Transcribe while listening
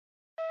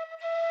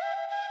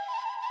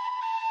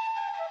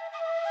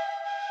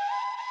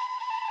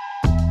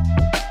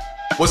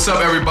What's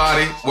up,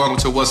 everybody? Welcome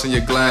to What's in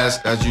Your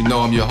Glass. As you know,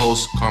 I'm your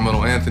host,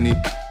 Carmelo Anthony.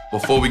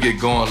 Before we get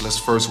going, let's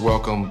first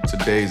welcome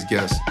today's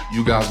guest.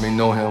 You guys may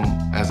know him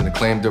as an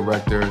acclaimed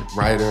director,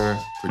 writer,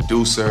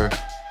 producer,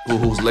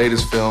 whose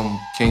latest film,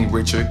 King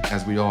Richard,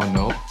 as we all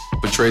know,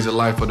 portrays the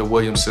life of the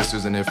Williams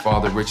sisters and their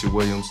father, Richard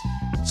Williams.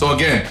 So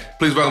again,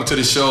 please welcome to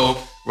the show,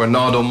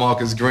 Reinaldo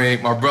Marcus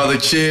Green, my brother.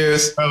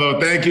 Cheers. Hello,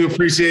 thank you.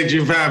 Appreciate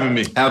you for having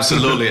me.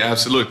 Absolutely,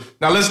 absolutely.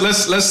 Now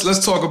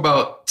let's talk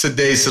about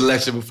today's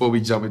selection before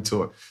we jump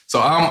into it. So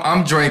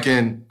I'm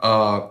drinking.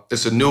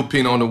 It's a new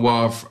Pinot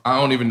Noir. I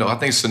don't even know. I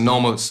think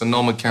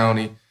Sonoma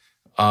County.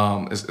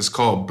 It's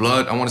called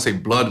Blood. I want to say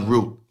Blood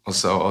Root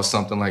or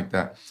something like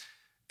that.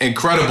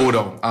 Incredible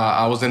though.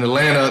 I was in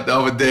Atlanta the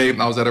other day.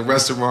 I was at a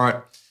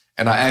restaurant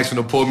and I asked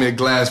them to pour me a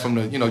glass from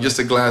just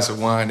a glass of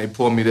wine. They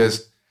poured me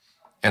this.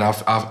 And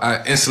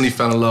I instantly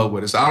fell in love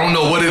with it. So I don't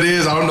know what it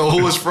is. I don't know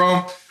who it's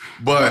from,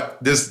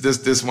 but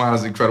this wine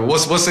is incredible.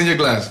 What's in your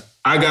glass?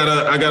 I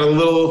got a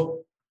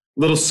little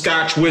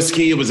Scotch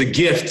whiskey. It was a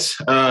gift,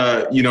 for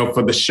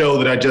the show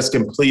that I just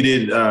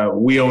completed.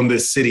 We Own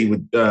This City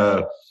with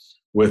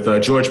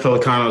George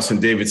Pelecanos and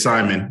David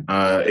Simon,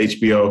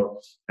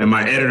 HBO. And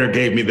my editor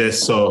gave me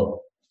this,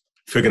 so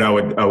figured I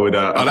would.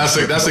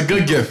 That's a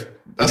good gift.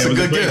 That's a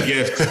good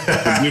gift.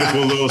 A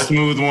beautiful little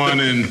smooth one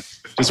and.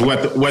 Just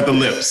wet the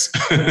lips.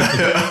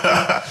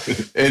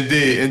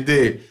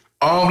 Indeed.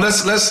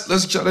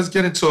 Let's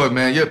get into it,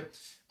 man. Your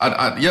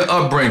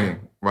upbringing,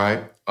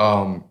 right,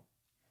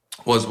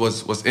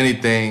 was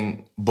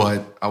anything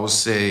but, I would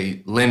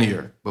say,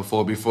 linear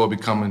before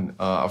becoming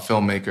a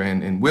filmmaker,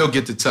 and we'll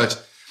get to touch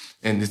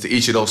and to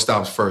each of those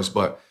stops first.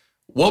 But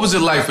what was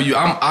it like for you?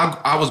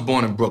 I was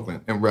born in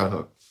Brooklyn, in Red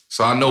Hook,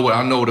 so I know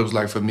what it was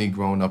like for me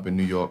growing up in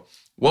New York.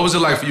 What was it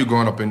like for you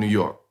growing up in New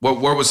York? What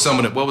were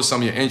some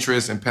of your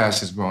interests and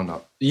passions growing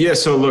up? Yeah,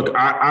 so look,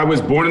 I was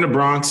born in the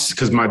Bronx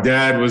because my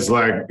dad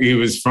he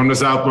was from the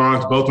South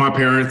Bronx, both my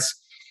parents.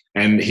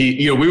 And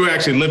we were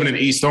actually living in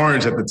East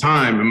Orange at the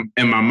time,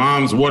 and my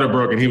mom's water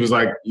broke, and he was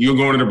like, "You're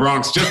going to the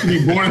Bronx just to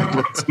be born in the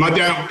Bronx." My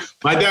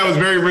dad was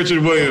very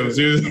Richard Williams.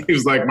 He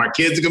was like, "My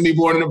kids are going to be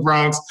born in the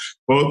Bronx,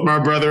 both my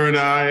brother and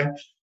I."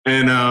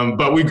 And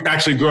but we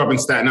actually grew up in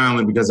Staten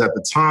Island because at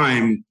the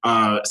time,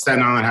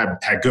 Staten Island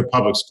had good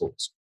public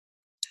schools,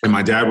 and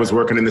my dad was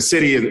working in the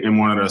city and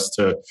wanted us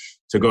to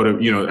go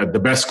to at the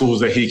best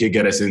schools that he could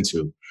get us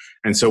into.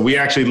 And so we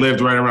actually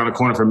lived right around the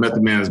corner from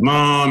Method Man's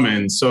mom,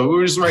 and so we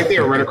were just right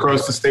there, right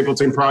across the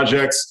Stapleton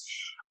projects.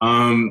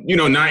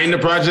 Not in the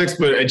projects,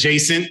 but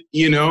adjacent.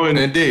 And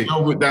indeed,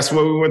 that's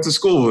where we went to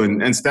school.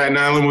 And Staten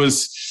Island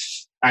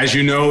was, as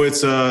you know,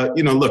 it's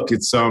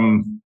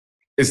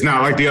it's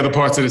not like the other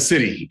parts of the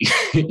city.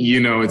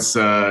 It's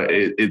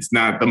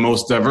not the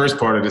most diverse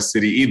part of the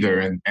city either.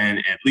 And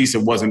at least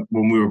it wasn't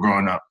when we were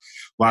growing up.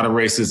 A lot of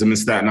racism in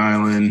Staten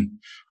Island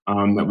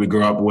that we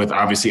grew up with.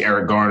 Obviously,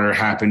 Eric Garner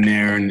happened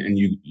there, and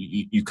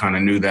you kind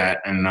of knew that.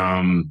 And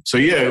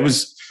it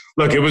was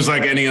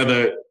like any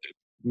other,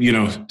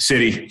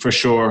 city for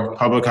sure.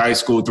 Public high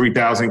school,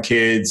 3,000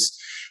 kids.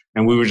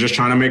 And we were just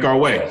trying to make our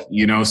way,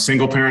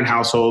 single parent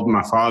household.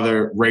 My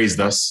father raised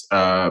us,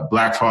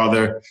 Black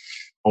father,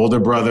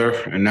 older brother,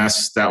 and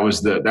that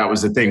was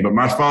the thing. But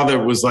my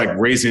father was like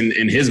raising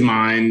in his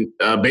mind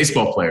a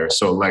baseball player.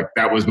 So like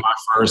that was my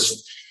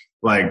first,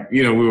 we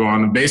were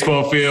on the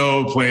baseball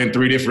field playing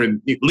 3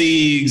 different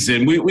leagues,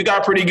 and we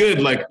got pretty good.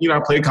 I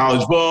played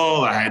college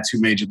ball. I had 2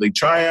 major league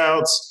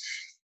tryouts.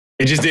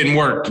 It just didn't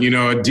work. A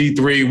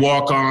D3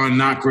 walk-on,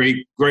 not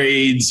great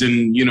grades,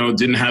 and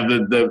didn't have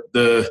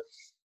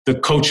the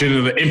coaching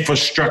or the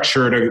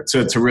infrastructure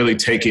to really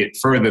take it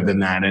further than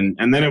that.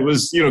 And then it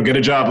was, get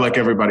a job like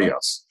everybody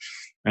else.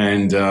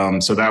 And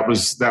so that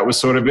was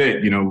sort of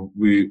it.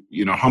 We,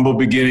 humble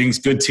beginnings,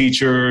 good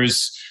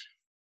teachers,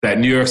 that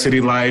New York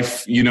City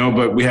life,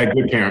 but we had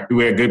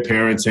good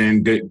parents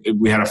and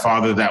we had a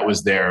father that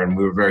was there, and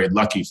we were very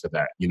lucky for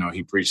that.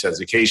 He preached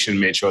education,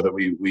 made sure that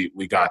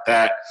we got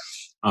that.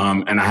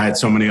 And I had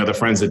so many other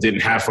friends that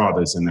didn't have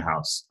fathers in the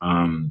house.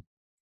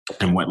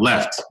 And went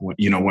left,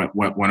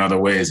 went other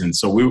ways. And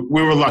so we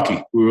were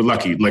lucky. We were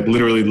lucky, like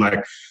literally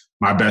like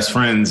my best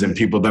friends and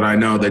people that I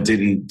know that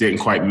didn't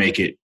quite make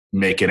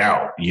it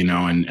out,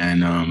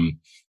 and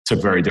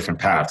took very different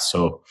paths.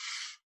 So,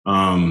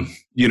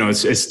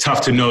 it's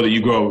tough to know that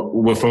you grow up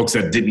with folks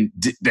that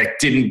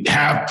didn't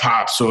have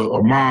pops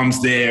or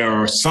moms there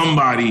or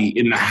somebody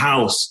in the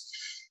house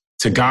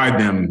to guide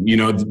them,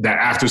 that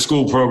after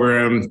school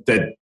program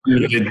that,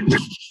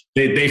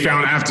 They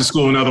found after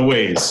school in other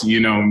ways.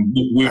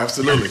 We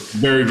absolutely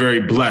very, very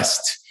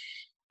blessed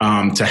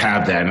to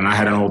have that. And I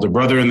had an older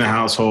brother in the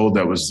household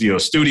that was,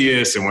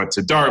 studious and went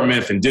to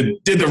Dartmouth and did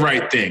the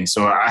right thing.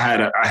 So I had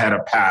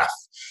a path,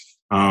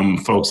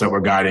 folks that were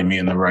guiding me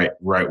in the right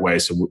way.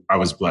 So I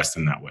was blessed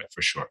in that way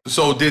for sure.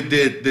 So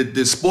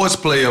did sports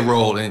play a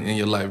role in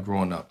your life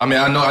growing up? I mean,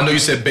 I know you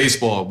said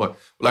baseball, but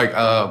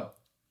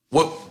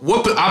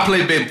what I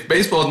played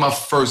baseball is my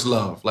first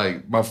love,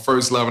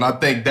 and I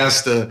think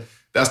that's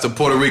the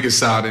Puerto Rican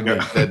side of me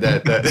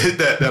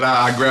that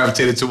I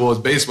gravitated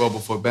towards baseball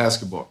before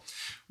basketball.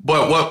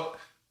 But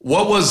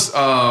what was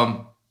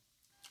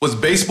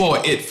baseball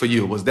it for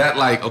you? Was that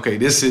like, okay,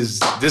 this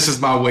is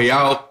my way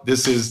out.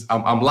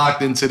 I'm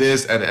locked into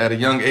this at a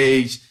young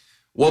age.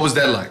 What was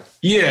that like?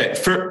 Yeah,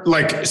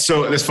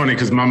 so that's funny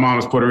because my mom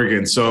was Puerto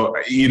Rican. So,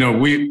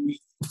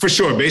 for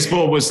sure,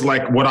 baseball was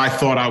like what I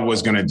thought I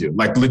was going to do.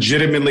 Like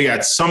legitimately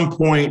at some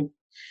point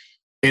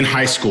in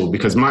high school,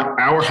 because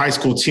our high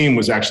school team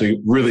was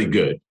actually really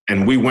good.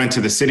 And we went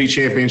to the city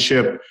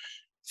championship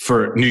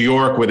for New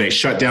York where they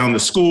shut down the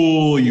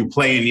school. You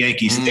play in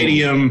Yankee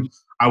Stadium.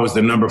 I was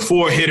the number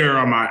 4 hitter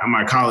on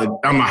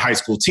my high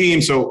school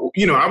team. So,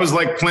 I was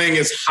like playing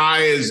as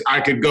high as I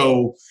could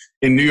go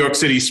in New York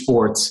City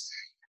sports.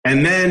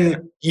 And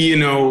then,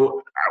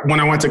 when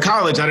I went to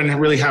college, I didn't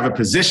really have a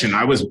position.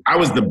 I was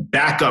the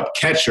backup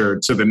catcher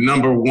to the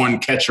number 1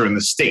 catcher in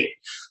the state.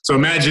 So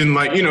imagine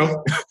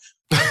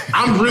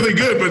I'm really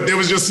good, but there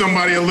was just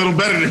somebody a little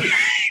better than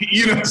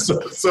me,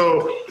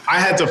 So I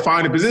had to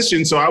find a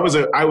position. So I was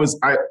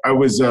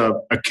a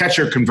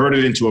catcher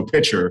converted into a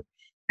pitcher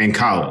in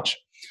college.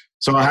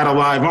 So I had a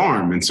live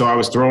arm, and so I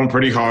was throwing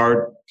pretty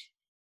hard.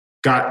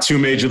 Got 2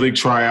 major league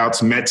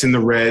tryouts, Mets and the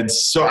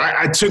Reds. So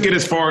I took it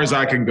as far as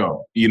I can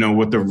go,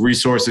 with the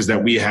resources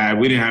that we had.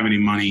 We didn't have any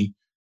money,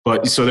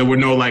 but so there were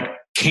no like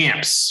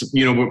camps.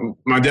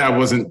 My dad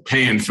wasn't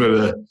paying for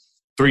the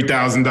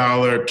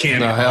 $3,000 camp.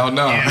 No, hell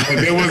no.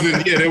 There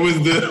wasn't. Yeah, there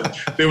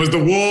was the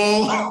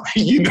wall.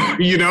 You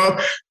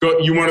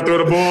want to throw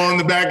the ball in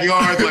the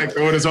backyard, like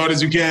throw it as hard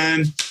as you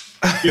can.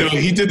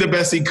 He did the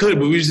best he could,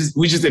 but we just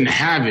didn't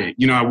have it.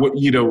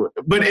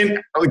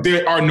 But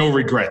there are no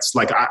regrets.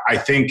 Like I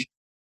think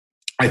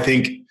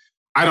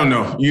I don't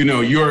know.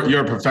 You're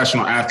a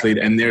professional athlete,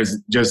 and there's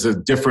just a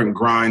different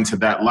grind to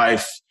that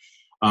life.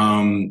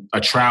 A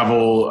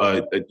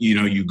travel,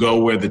 you go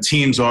where the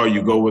teams are,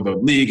 you go where the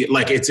league.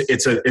 Like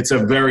it's a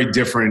very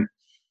different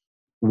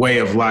way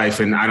of life,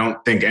 and I don't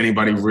think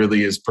anybody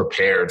really is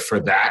prepared for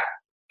that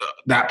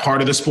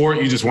part of the sport.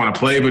 You just want to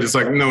play, but it's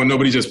like, no,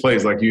 nobody just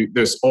plays. Like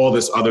there's all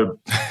this other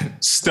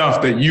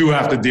stuff that you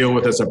have to deal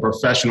with as a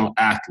professional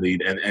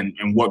athlete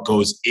and what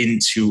goes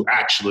into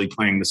actually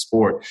playing the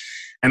sport.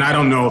 And I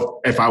don't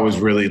know if I was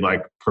really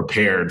like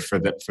prepared for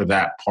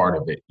that part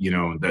of it.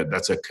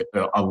 That's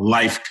a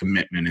life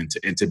commitment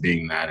into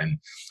being that. And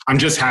I'm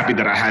just happy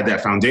that I had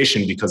that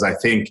foundation, because I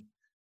think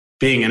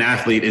being an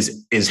athlete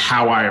is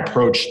how I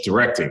approach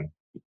directing.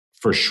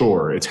 For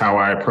sure. It's how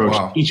I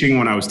approached teaching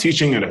when I was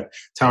teaching, and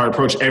it's how I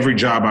approach every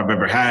job I've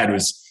ever had,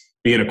 was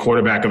being a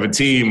quarterback of a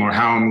team, or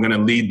how I'm going to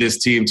lead this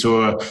team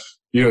to a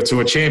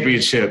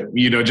championship,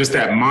 just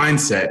that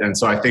mindset. And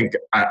so I think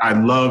I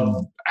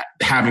love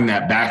having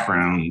that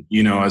background,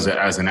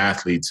 as an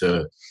athlete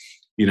to,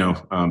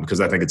 because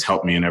I think it's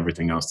helped me in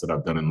everything else that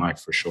I've done in life,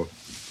 for sure.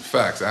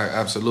 Facts.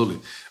 Absolutely.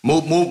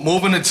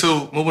 Moving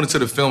into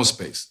the film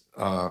space.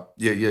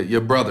 Your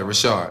brother,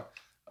 Rashad,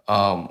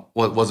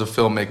 was a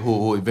filmmaker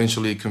who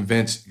eventually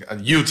convinced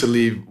you to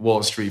leave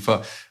Wall Street.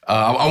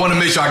 I want to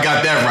make sure I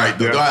got that right,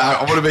 though. Yeah.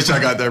 I want to make sure I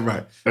got that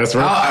right. That's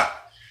right.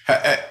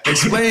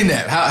 Explain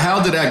that.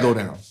 How did that go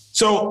down?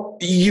 So,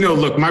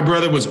 look, my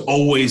brother was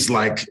always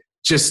like,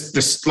 just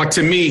this, like,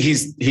 to me,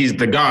 he's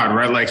the God,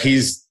 right? Like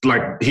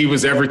he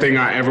was everything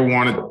I ever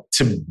wanted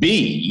to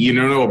be,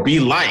 or be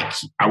like.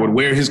 I would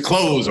wear his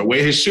clothes or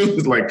wear his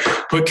shoes, like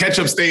put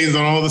ketchup stains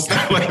on all the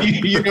stuff, like,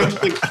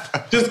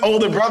 just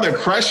older brother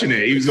crushing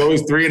it. He was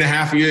always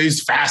 3.5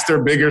 years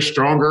faster, bigger,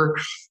 stronger,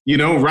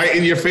 right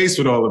in your face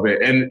with all of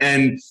it.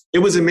 And it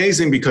was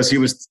amazing because he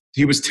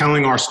was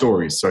telling our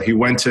stories. So he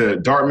went to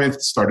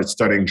Dartmouth, started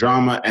studying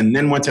drama, and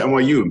then went to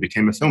NYU and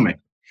became a filmmaker.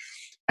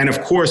 And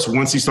of course,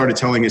 once he started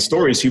telling his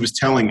stories, he was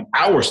telling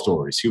our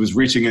stories. He was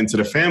reaching into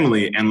the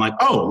family and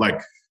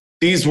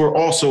these were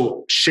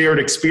also shared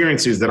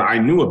experiences that I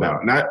knew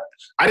about. And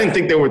I didn't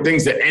think there were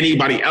things that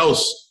anybody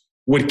else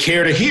would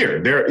care to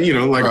hear.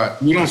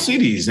 Right. We don't see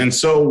these. And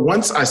so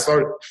once I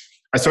started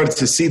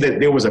to see that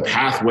there was a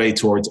pathway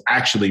towards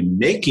actually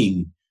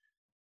making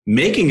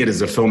it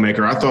as a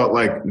filmmaker, I thought,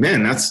 like,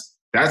 man, that's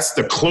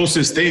the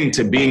closest thing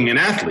to being an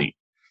athlete.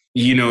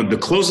 The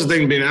closest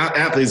thing to being an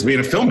athlete is being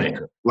a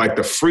filmmaker. Like,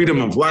 the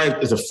freedom of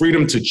life is the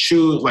freedom to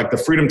choose, like the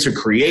freedom to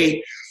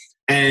create.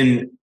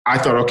 And I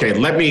thought, okay,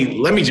 let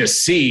me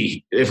just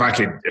see if I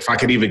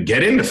could even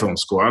get into film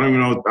school. I don't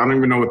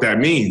even know what that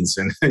means.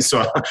 And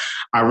so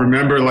I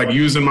remember like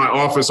using my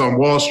office on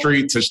Wall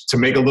Street to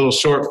make a little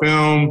short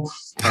film.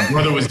 My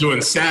brother was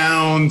doing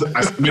sound.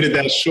 I submitted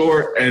that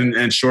short,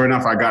 and sure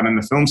enough, I got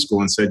into film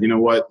school and said, you know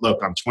what? Look,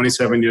 I'm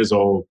 27 years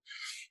old.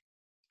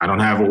 I don't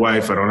have a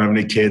wife. I don't have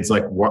any kids.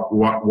 Like,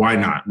 why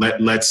not? Let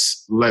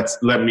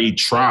me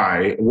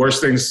try.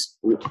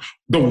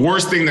 The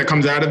worst thing that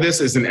comes out of this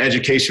is an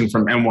education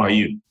from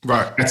NYU.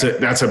 Right.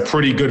 That's a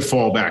pretty good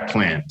fallback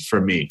plan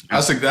for me.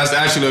 That's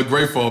actually a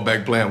great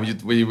fallback plan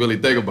when you really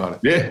think about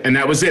it. Yeah, and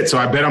that was it. So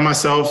I bet on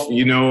myself,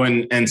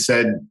 and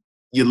said,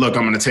 look,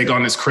 I'm going to take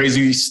on this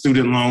crazy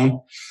student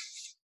loan.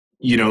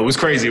 It was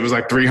crazy. It was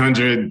like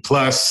 300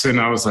 plus. And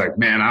I was like,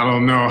 man, I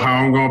don't know how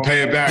I'm going to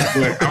pay it back,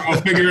 but I'm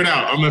going to figure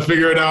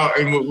it out.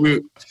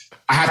 And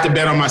I have to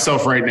bet on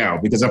myself right now,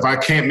 because if I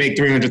can't make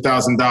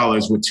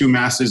 $300,000 with 2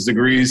 master's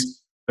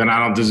degrees, then I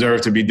don't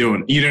deserve to be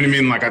doing. You know what I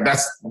mean? Like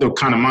that's the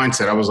kind of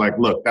mindset. I was like,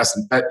 look,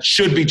 that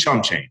should be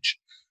chump change.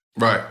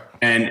 Right.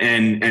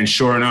 And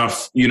sure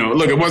enough,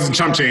 look, it wasn't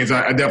chump change.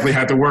 I definitely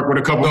had to work with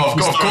a couple. No, of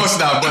course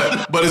not.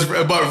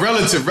 But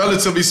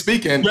relatively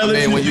speaking,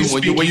 when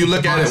you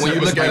look at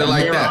it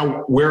like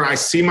that, where I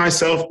see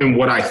myself and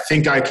what I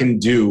think I can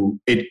do,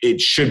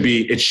 it should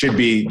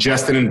be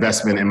just an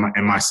investment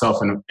in myself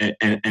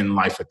and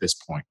life at this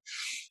point.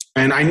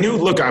 And I knew,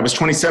 look, I was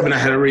 27. I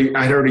had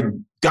already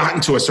gotten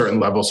to a certain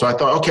level, so I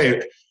thought,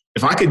 okay,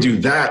 if I could do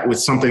that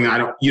with something that I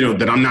don't,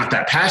 that I'm not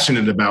that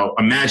passionate about,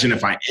 imagine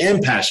if I am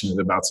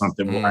passionate about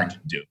something, what I can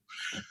do.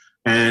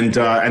 And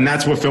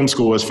that's what film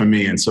school was for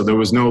me. And so there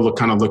was no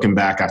kind of looking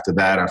back after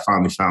that. I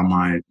finally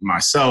found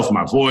myself,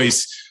 my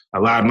voice,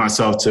 allowed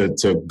myself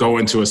to go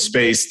into a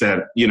space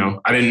that,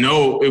 I didn't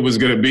know it was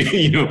going to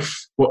be,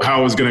 how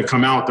it was going to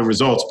come out, the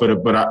results.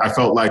 But I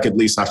felt like at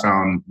least I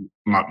found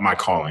my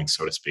calling,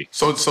 so to speak.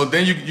 So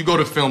then you go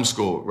to film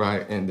school,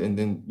 right? And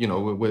then,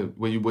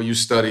 where you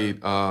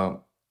studied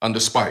under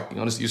Spike.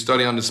 You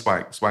study under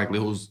Spike Lee,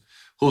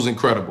 who's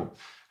incredible.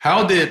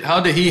 How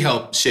did he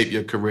help shape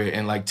your career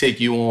and like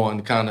take you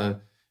on kind of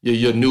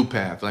your new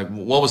path? Like,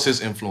 what was his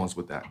influence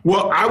with that?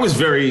 Well, I was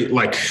very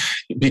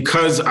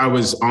because I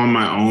was on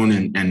my own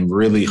and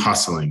really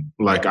hustling.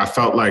 Like, I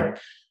felt like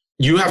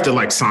you have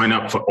to sign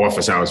up for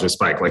office hours with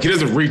Spike. Like, he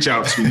doesn't reach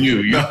out to you.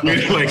 You know what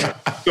I mean?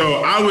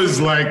 So I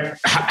was like,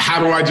 how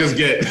do I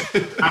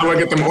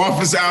get them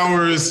office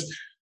hours?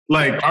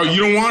 Like, oh,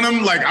 you don't want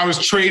them? Like, I was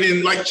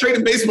trading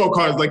baseball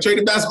cards,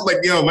 trading basketball. Like,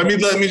 yo, let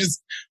me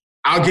just,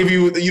 I'll give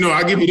you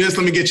this.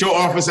 Let me get your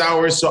office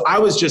hours. So I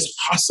was just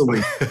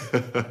hustling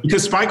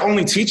because Spike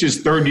only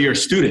teaches third-year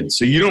students.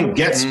 So you don't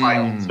get Spike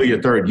until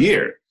your third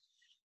year.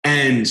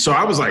 And so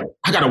I was like,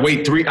 I got to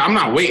wait I'm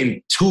not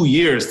waiting 2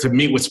 years to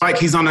meet with Spike.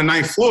 He's on the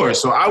 9th floor.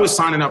 So I was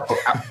signing up for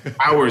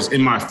hours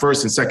in my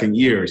first and second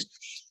years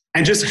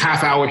and just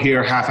half hour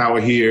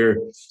here.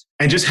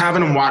 And just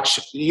having him watch,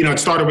 it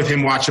started with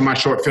him watching my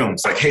short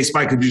films. Like, hey,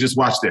 Spike, could you just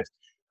watch this?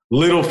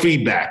 Little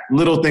feedback,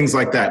 little things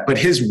like that. But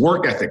his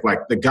work ethic,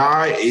 the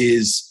guy he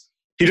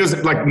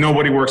doesn't,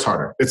 nobody works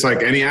harder. It's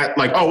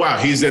oh,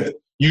 wow,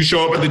 you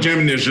show up at the gym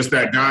and there's just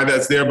that guy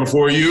that's there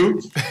before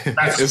you.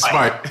 That's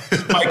Spike.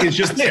 Spike is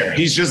just there.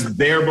 He's just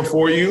there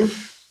before you.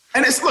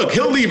 And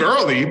he'll leave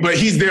early, but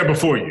he's there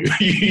before you.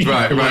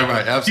 Right,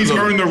 absolutely. He's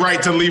earned the right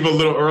to leave a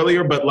little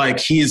earlier, but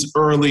he is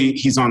early,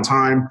 he's on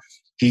time.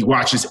 He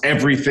watches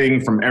everything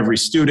from every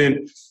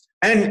student,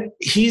 and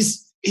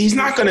he's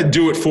not going to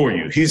do it for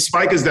you.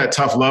 Spike is that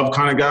tough love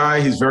kind of guy.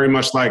 He's very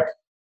much like,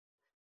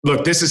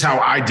 look, this is how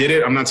I did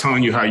it. I'm not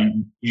telling you how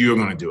you're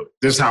going to do it.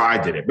 This is how I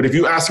did it. But if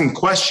you ask him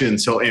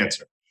questions, he'll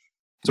answer.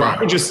 So I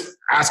would just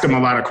ask him a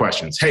lot of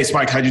questions. Hey,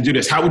 Spike, how'd you do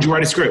this? How would you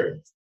write a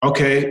script?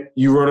 Okay,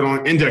 you wrote it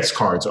on index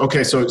cards.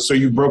 Okay, so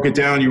you broke it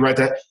down, you write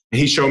that. And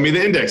he showed me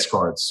the index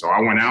cards. So I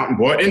went out and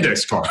bought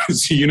index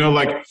cards.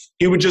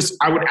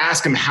 I would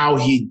ask him how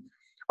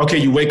okay,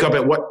 you wake up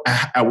at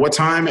what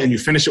time and you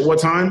finish at what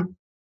time?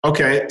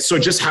 Okay, so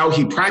just how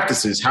he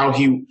practices,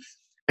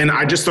 and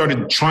I just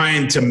started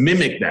trying to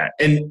mimic that.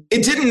 And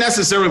it didn't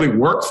necessarily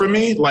work for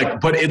me,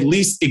 but at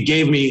least it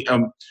gave me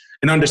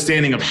an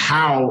understanding of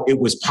how it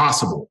was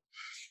possible.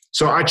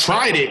 So I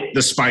tried it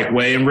the Spike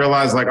way and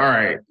realized all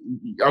right,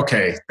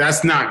 okay,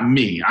 that's not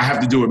me. I have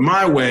to do it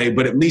my way,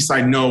 but at least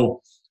I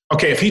know,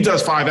 okay, if he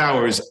does 5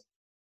 hours,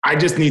 I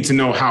just need to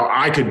know how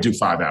I could do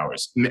 5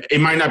 hours.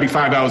 It might not be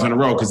 5 hours in a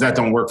row because that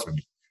don't work for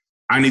me.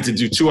 I need to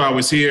do 2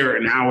 hours here,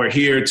 an hour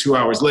here, 2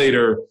 hours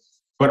later,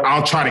 but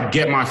I'll try to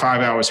get my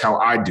 5 hours how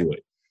I do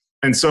it.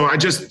 And so I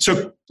just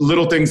took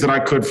little things that I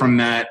could from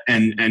that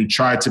and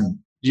tried to,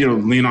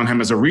 lean on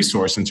him as a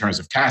resource in terms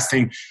of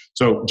casting.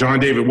 So John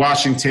David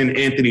Washington,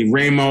 Anthony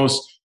Ramos,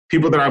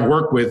 people that I've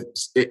worked with,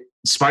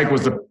 Spike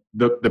was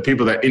the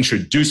people that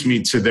introduced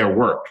me to their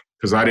work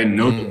because I didn't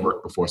know the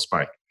work before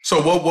Spike. So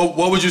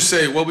what would you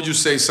say? What would you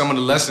say some of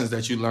the lessons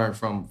that you learned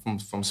from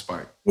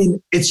Spike?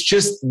 It's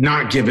just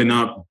not giving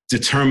up,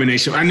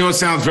 determination. I know it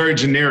sounds very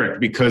generic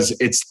because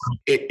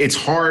it's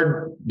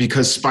hard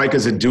because Spike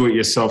is a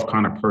do-it-yourself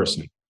kind of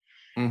person,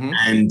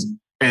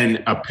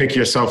 and pick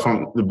yourself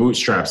from the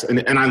bootstraps.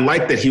 And I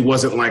like that he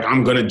wasn't like,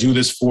 I'm going to do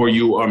this for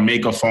you or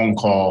make a phone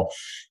call.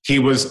 He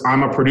was,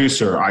 I'm a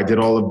producer. I did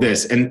all of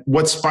this. And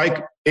what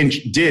Spike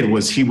did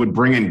was he would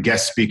bring in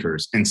guest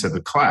speakers into the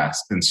class,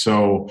 and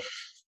so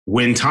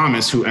Wynn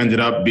Thomas, who ended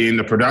up being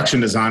the production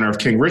designer of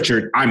King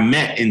Richard, I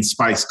met in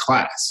Spike's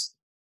class.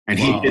 And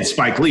he did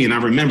Spike Lee. And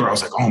I remember I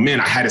was like, oh, man,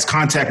 I had his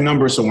contact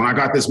number. So when I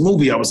got this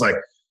movie, I was like,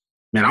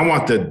 man, I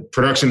want the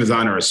production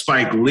designer of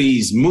Spike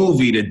Lee's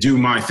movie to do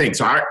my thing.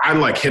 So I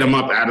hit him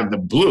up out of the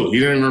blue. He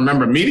didn't even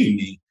remember meeting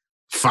me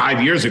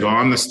 5 years ago.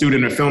 I'm the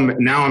student of film.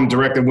 Now I'm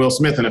directing Will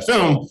Smith in a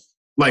film.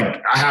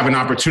 I have an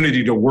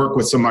opportunity to work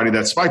with somebody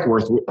that Spike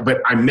worked with,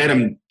 but I met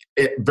him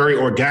very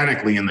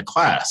organically in the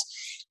class.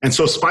 And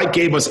so Spike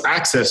gave us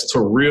access to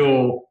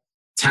real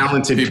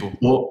talented people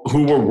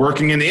who were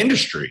working in the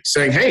industry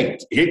saying, hey,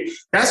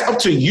 that's up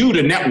to you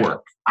to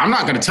network. I'm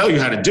not going to tell you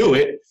how to do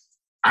it.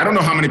 I don't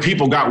know how many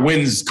people got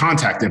Wynn's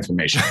contact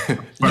information.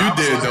 You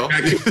did, though.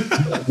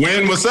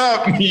 Wynn, what's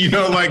up?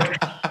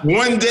 Like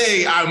one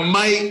day I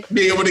might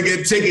be able to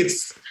get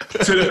tickets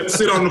to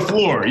sit on the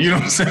floor. You know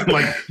what I'm saying?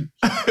 Like,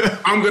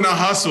 I'm going to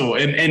hustle.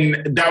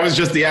 And that was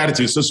just the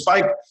attitude. So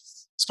Spike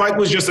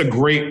was just a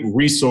great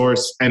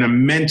resource and a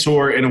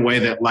mentor in a way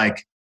that,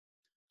 like,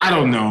 I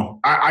don't know.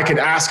 I could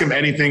ask him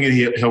anything and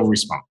he'll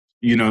respond.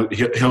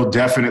 He'll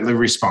definitely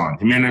respond.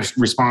 He may not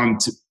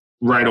respond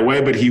right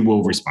away, but he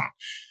will respond.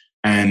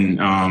 And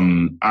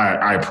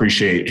I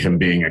appreciate him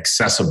being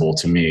accessible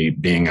to me,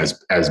 being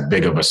as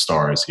big of a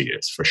star as he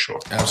is, for sure.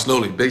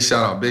 Absolutely. Big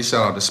shout out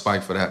to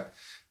Spike for that.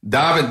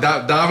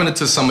 Diving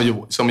into some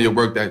of your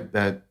work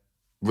that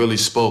really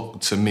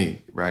spoke to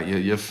me, right?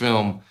 Your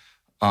film,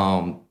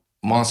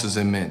 Monsters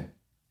and Men,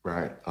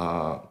 right?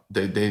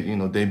 They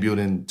debuted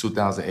in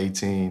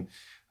 2018.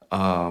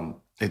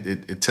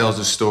 It tells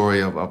the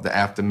story of the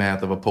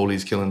aftermath of a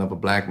police killing of a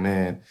black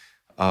man,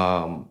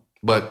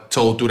 but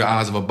told through the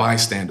eyes of a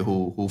bystander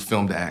who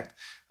filmed the act.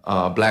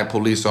 Black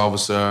police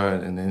officer,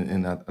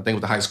 and I think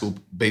with the high school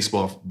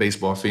baseball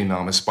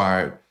phenom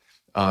inspired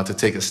to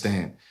take a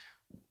stand.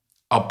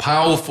 A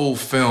powerful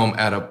film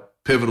at a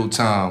pivotal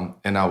time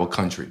in our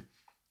country.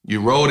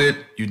 You wrote it,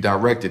 you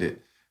directed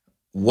it.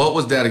 What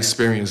was that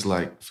experience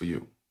like for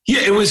you?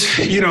 Yeah, it was,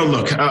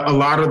 look, a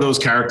lot of those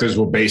characters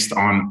were based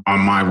on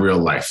my real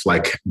life.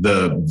 Like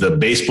the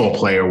baseball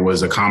player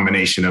was a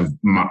combination of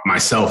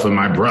myself and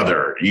my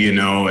brother,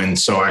 and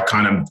so I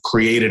kind of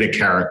created a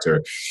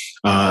character.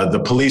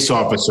 The police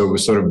officer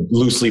was sort of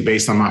loosely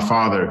based on my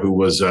father, who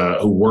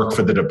worked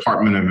for the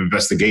Department of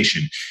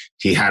Investigation.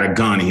 He had a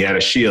gun, he had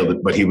a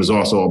shield, but he was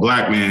also a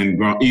black man,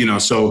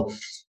 so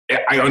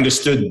I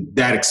understood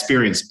that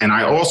experience. And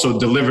I also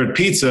delivered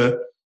pizza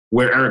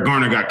where Eric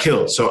Garner got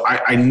killed. So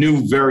I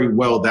knew very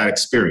well that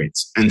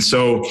experience. And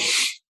so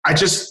I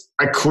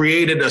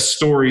created a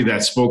story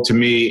that spoke to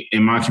me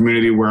in my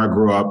community where I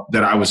grew up,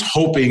 that I was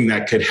hoping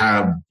that could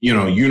have,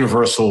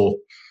 universal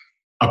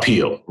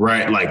appeal,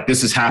 right? Like,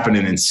 this is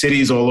happening in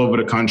cities all over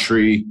the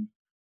country.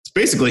 It's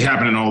basically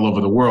happening all over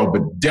the world,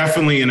 but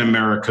definitely in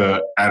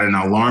America at an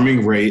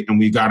alarming rate. And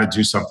we got to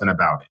do something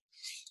about it.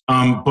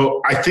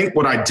 But I think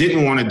what I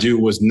didn't want to do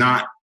was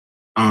not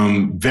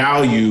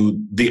value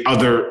the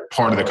other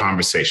part of the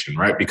conversation,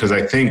 right? Because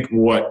I think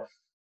what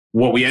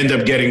we end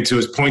up getting to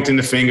is pointing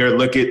the finger,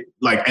 look at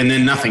and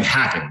then nothing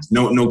happens.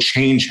 No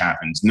change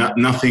happens.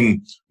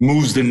 Nothing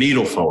moves the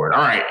needle forward.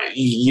 All right.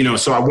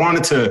 So I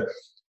wanted to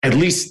at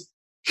least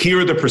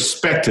hear the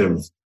perspective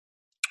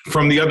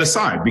from the other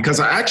side, because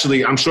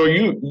I'm sure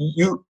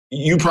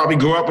you probably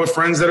grew up with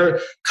friends that are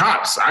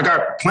cops. I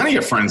got plenty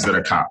of friends that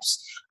are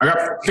cops. I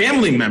got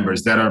family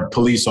members that are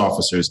police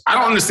officers. I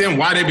don't understand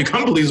why they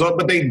become police officers,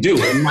 but they do.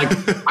 And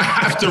I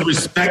have to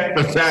respect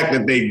the fact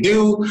that they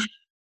do.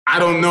 I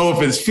don't know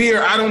if it's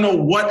fear. I don't know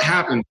what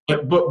happened,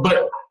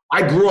 but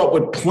I grew up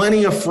with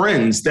plenty of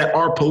friends that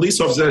are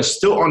police officers that are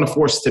still on the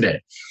force today.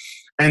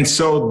 And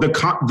so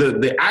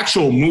the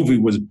actual movie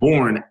was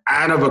born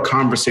out of a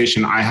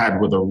conversation I had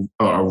with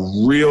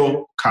a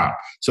real cop.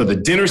 So the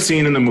dinner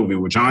scene in the movie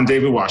with John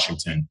David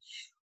Washington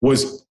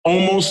was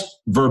almost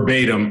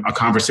verbatim a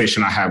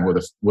conversation I had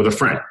with a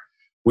friend.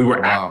 We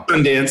were at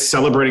Sundance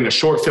celebrating a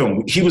short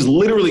film. He was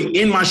literally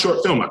in my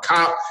short film, a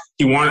cop.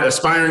 He wanted an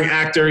aspiring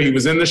actor. He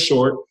was in the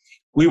short.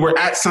 We were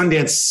at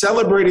Sundance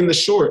celebrating the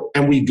short,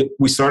 and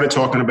we started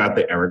talking about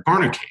the Eric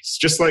Garner case,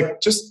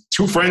 just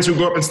two friends who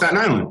grew up in Staten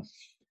Island.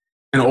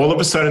 And all of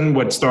a sudden,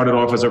 what started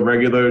off as a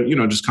regular,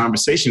 just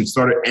conversation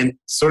sort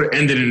of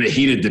ended in a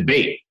heated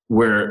debate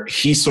where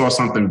he saw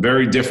something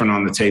very different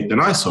on the tape than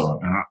I saw.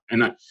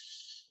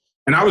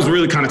 And I was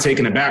really kind of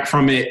taken aback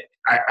from it.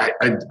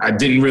 I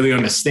didn't really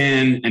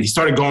understand. And he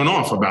started going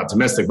off about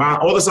domestic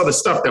violence, all this other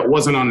stuff that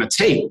wasn't on the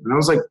tape. And I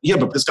was like, yeah,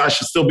 but this guy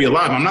should still be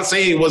alive. I'm not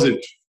saying he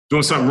wasn't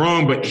doing something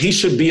wrong, but he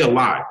should be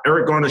alive.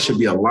 Eric Garner should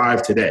be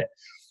alive today.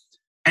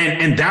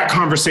 And that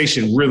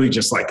conversation really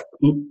just like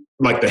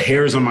the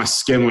hairs on my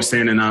skin were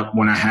standing up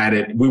when I had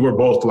it. We were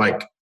both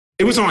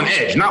it was on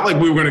edge. Not like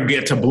we were going to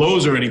get to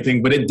blows or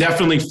anything, but it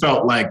definitely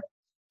felt like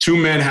two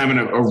men having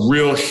a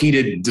real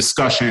heated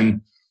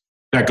discussion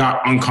that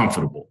got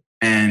uncomfortable.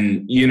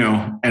 And,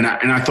 and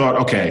I thought,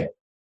 okay,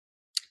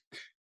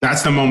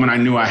 that's the moment I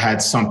knew I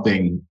had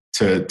something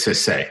to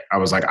say. I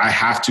was like, I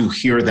have to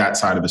hear that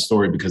side of the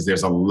story, because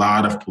there's a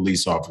lot of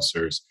police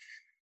officers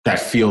that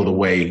feel the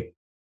way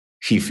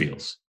he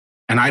feels.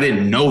 And I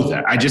didn't know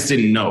that. I just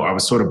didn't know. I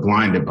was sort of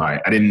blinded by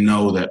it. I didn't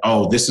know that,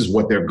 this is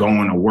what they're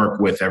going to work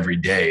with every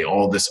day.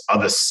 All this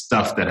other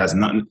stuff that has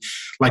nothing.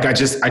 I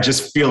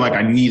just feel like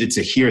I needed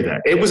to hear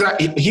that.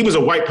 He was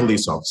a white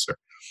police officer.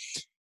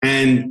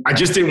 And I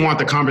just didn't want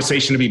the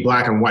conversation to be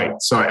black and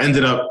white. So I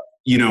ended up,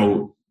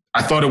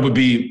 I thought it would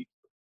be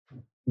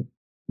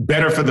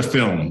better for the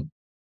film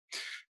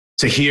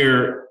to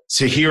hear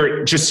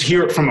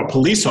it from a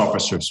police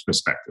officer's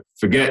perspective.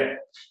 Forget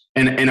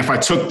And if I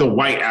took the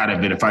white out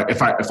of it, if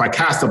I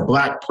cast a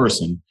black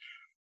person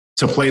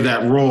to play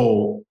that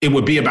role, it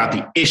would be about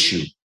the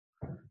issue.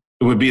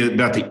 It would be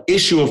about the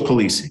issue of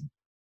policing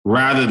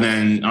rather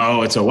than,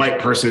 oh, it's a white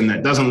person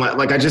that doesn't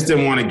like I just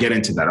didn't want to get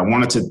into that. I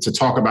wanted to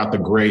talk about the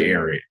gray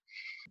area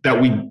that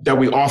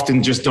we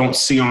often just don't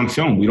see on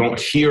film. We don't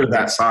hear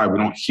that side. We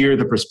don't hear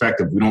the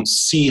perspective. We don't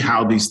see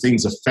how these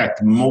things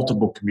affect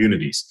multiple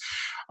communities.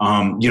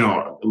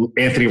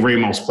 Anthony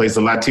Ramos plays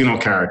the Latino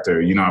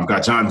character. I've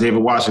got John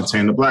David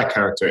Washington, the black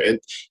character.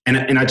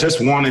 And I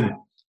just wanted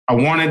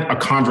a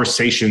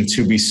conversation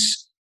to be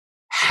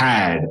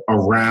had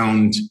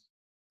around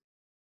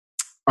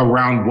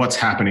what's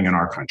happening in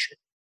our country.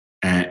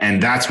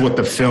 And that's what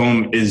the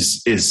film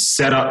is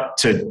set up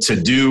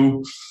to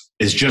do,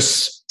 is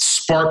just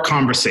spark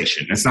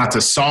conversation. It's not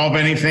to solve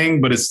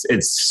anything, but it's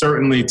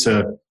certainly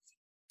to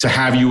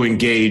have you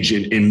engage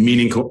in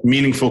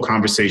meaningful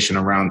conversation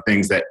around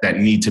things that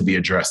need to be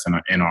addressed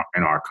in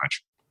our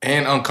country.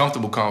 And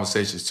uncomfortable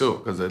conversations too,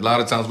 because a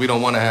lot of times we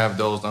don't want to have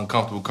those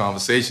uncomfortable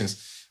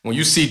conversations. When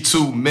you see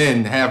two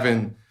men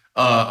having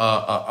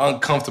a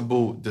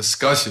uncomfortable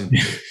discussion,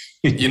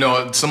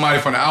 somebody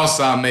from the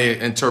outside may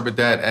interpret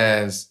that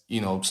as,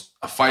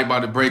 a fight about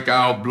to break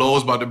out,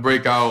 blows about to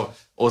break out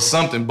or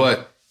something,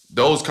 but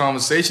those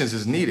conversations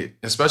is needed,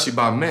 especially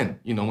by men.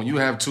 When you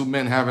have two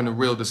men having a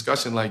real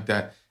discussion like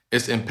that,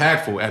 it's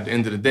impactful at the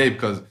end of the day,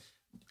 because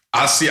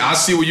I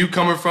see where you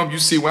coming from, you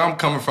see where I'm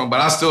coming from, but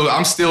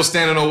I'm still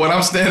standing on what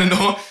I'm standing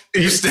on,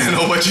 and you standing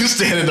on what you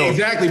standing on.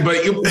 Exactly,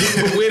 but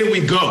where do we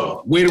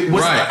go? What's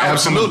right, the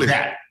absolutely. Of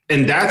that?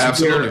 And that's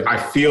absolutely where I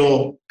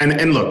feel,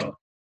 and look,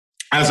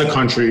 as a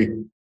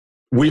country,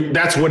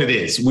 that's what it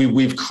is.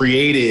 We've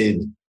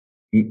created,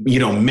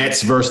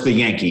 Mets versus the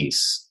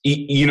Yankees,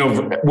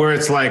 where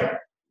it's like,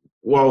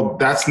 well,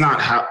 that's not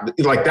how,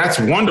 that's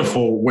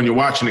wonderful when you're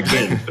watching a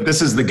game, but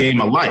this is the game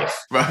of life.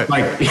 Right.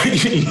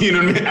 You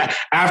know what I mean?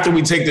 After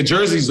we take the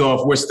jerseys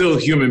off, we're still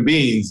human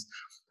beings,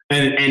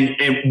 and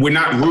we're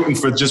not rooting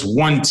for just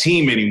one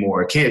team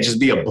anymore. It can't just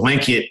be a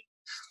blanket.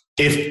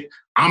 If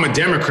I'm a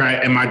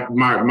Democrat and my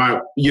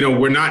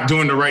we're not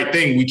doing the right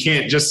thing, we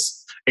can't just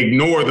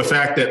ignore the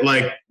fact that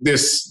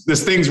this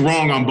thing's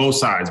wrong on both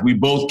sides. We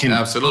both can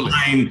absolutely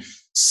find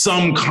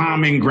some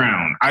common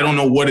ground. I don't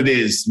know what it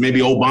is. Maybe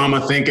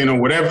Obama thinking or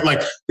whatever.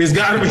 There's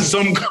got to be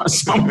some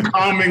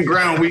common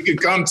ground we could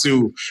come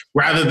to,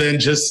 rather than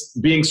just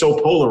being so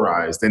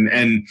polarized.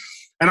 And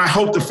I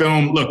hope the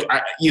film,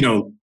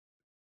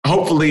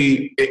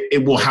 hopefully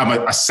it will have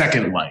a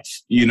second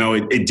life.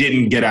 It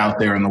didn't get out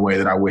there in the way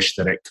that I wish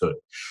that it could.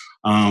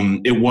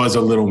 It was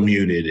a little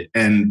muted,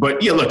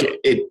 but yeah, look,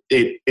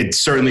 it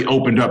certainly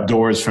opened up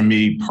doors for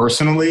me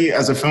personally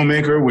as a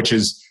filmmaker, which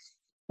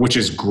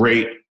is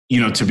great,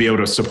 to be able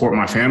to support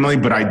my family.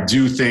 But I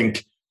do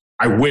think,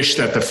 I wish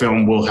that the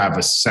film will have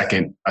a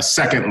second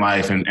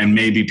life, and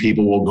maybe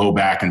people will go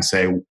back and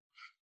say,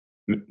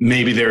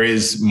 maybe there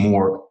is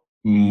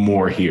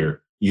more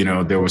here.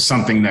 There was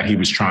something that he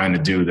was trying to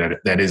do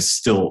that is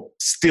still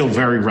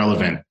very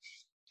relevant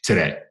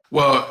today.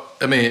 Well,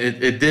 I mean,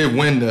 it did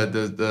win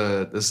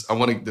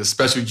the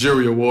special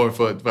jury award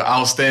for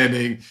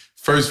outstanding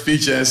first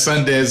feature at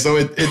Sundance, so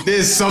it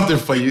did something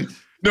for you.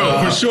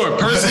 No, for sure.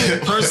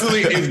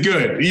 Personally, it's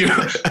good.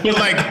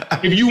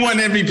 But if you won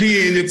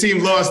MVP and your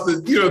team lost the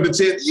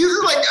chance,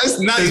 it's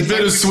not. It's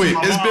bittersweet.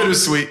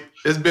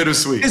 It's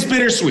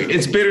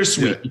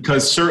bittersweet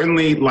because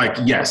certainly,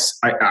 yes,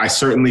 I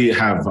certainly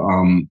have.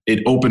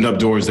 It opened up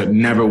doors that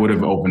never would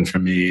have opened for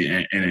me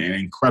in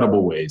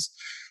incredible ways.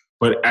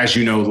 But as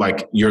you know,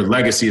 your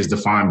legacy is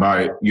defined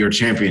by your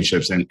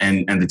championships and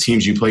the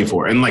teams you play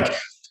for,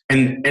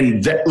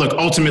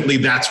 ultimately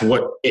that's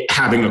what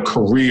having a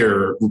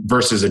career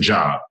versus a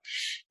job.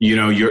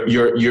 You're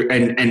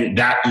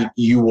that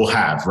you will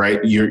have, right?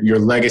 Your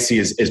legacy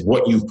is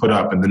what you've put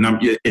up, and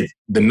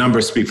the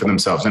numbers speak for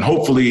themselves. And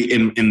hopefully,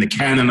 in the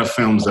canon of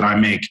films that I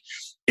make,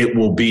 it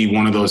will be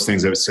one of those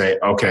things that would say,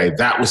 okay,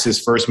 that was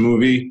his first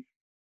movie.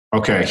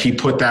 Okay, he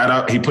put that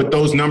up. He put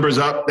those numbers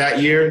up that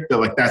year.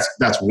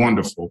 That's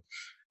wonderful,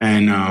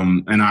 and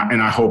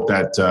I hope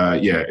that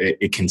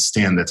it can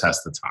stand the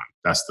test of time.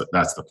 That's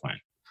the plan.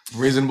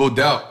 Reasonable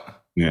Doubt.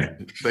 Yeah,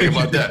 think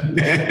about that.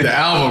 The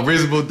album,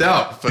 Reasonable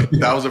Doubt.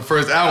 That was the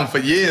first album for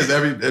years.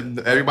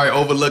 Everybody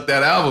overlooked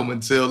that album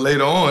until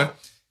later on,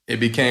 it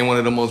became one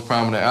of the most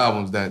prominent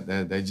albums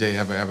that Jay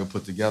ever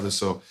put together.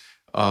 So,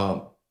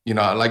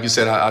 like you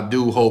said, I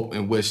do hope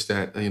and wish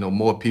that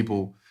more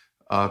people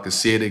could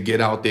see it and get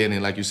out there,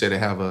 and like you said,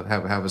 have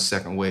a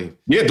second wave.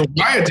 Yeah, The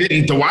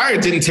Wire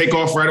didn't take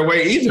off right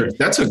away either.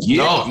 That took years.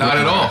 No, not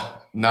at all.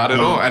 Not at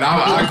all. And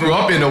I grew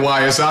up in The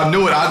Wire, so I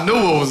knew it. I knew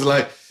it was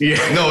like,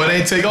 no, it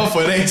ain't take off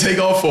for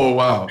a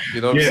while.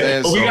 You know what I'm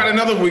saying? But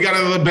we got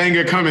another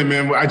banger coming,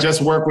 man. I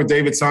just worked with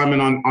David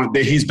Simon on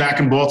he's back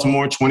in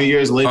Baltimore 20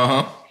 years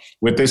later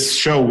with this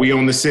show, We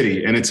Own the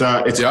City. And it's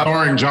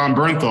starring John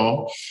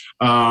Bernthal,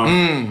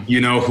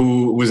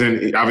 who was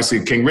in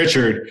obviously King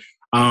Richard.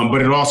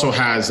 But it also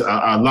has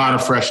a lot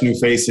of fresh new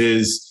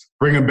faces.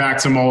 bringing back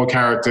some old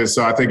characters.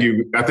 So I think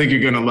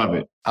you're gonna love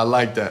it. I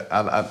like that.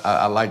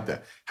 I like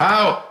that.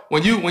 How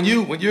when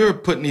you're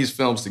putting these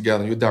films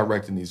together, you're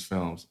directing these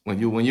films, when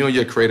you're in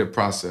your creative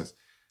process,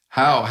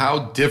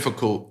 how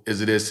difficult is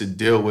it to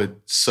deal with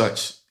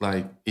such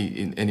like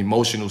an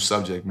emotional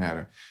subject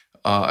matter,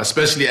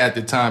 especially at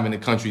the time in the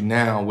country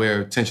now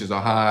where tensions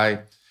are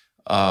high,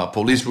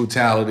 police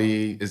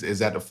brutality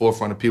is at the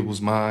forefront of people's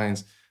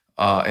minds,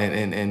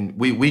 and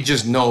we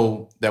just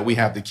know that we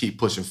have to keep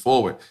pushing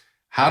forward.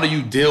 How do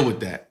you deal with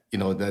that?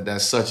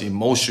 That's such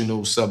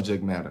emotional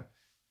subject matter.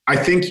 I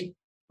think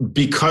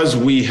because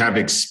we have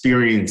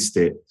experienced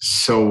it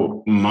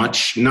so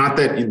much, not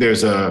that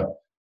there's a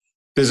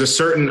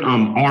certain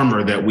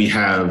armor that we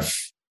have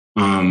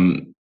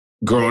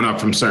growing up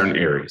from certain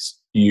areas.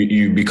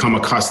 You become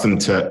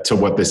accustomed to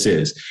what this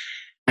is.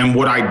 And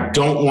what I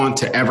don't want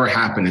to ever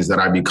happen is that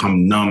I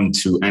become numb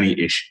to any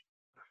issue.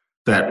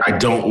 That I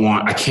don't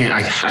want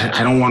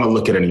to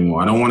look at it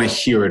anymore. I don't want to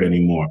hear it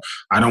anymore.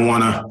 I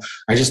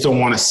just don't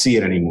want to see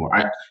it anymore.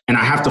 And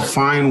I have to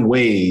find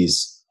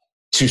ways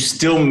to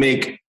still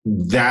make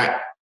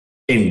that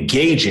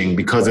engaging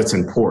because it's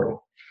important.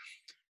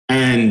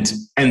 And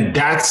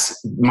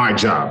that's my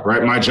job,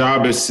 right? My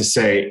job is to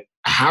say,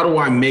 how do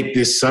I make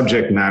this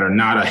subject matter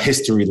not a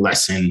history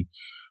lesson,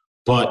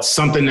 but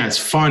something that's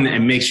fun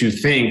and makes you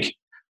think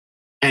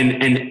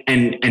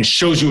and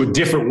shows you a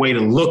different way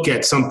to look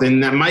at something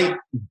that might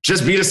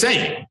just be the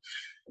same.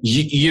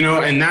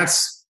 And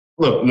that's,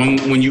 look,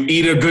 when you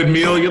eat a good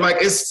meal, you're like,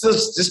 it's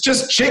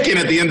just chicken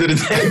at the end of the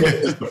day.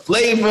 It's the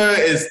flavor,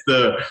 it's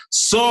the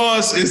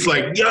sauce. It's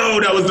like, yo,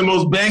 that was the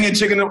most banging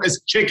chicken.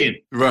 It's chicken.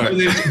 Right.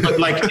 But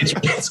like,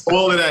 it's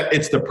all of that.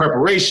 It's the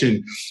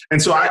preparation.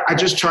 And so I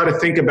just try to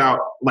think about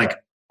like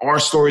our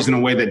stories in a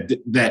way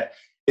that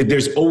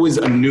there's always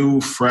a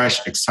new,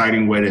 fresh,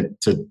 exciting way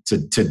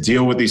to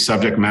deal with these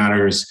subject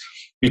matters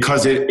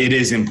because it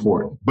is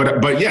important.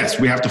 But yes,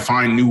 we have to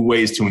find new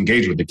ways to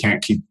engage with it.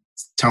 Can't keep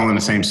telling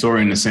the same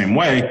story in the same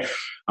way.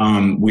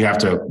 We have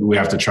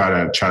to try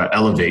to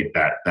elevate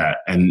that.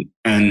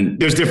 And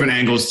there's different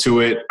angles to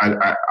it.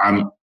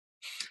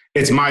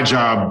 It's my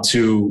job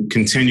to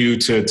continue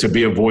to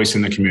be a voice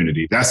in the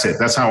community. That's it.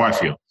 That's how I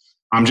feel.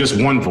 I'm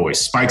just one voice.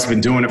 Spike's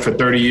been doing it for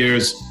 30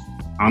 years.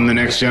 I'm the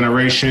next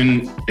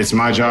generation. It's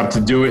my job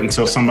to do it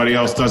until somebody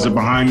else does it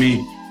behind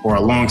me or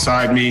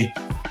alongside me.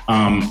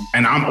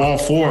 And I'm all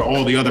for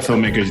all the other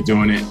filmmakers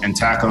doing it and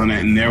tackling it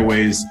in their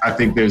ways. I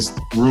think there's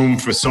room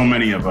for so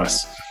many of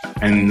us.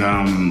 And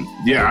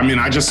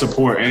I just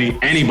support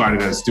anybody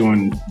that's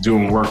doing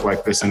work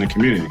like this in the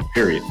community,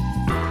 period.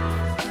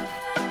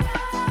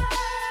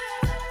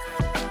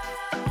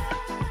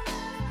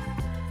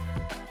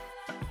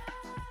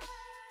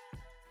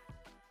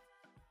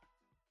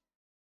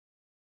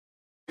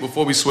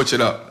 Before we switch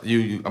it up,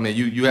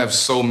 you have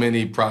so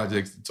many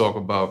projects to talk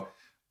about,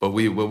 but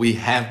we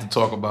have to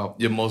talk about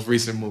your most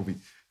recent movie.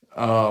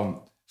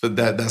 So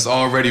that's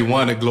already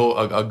won a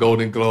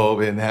Golden Globe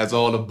and has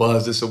all the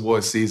buzz this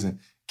award season.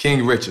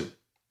 King Richard,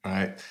 all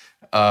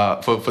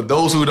right. For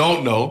those who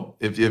don't know,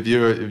 if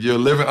you're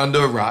living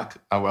under a rock,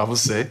 I would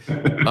say,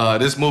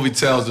 this movie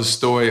tells the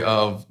story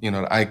of the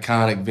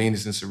iconic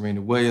Venus and Serena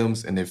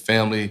Williams and their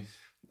family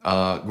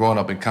growing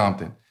up in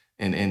Compton.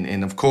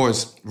 And of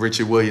course,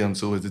 Richard Williams,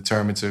 who is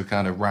determined to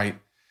kind of write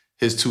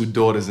his two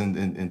daughters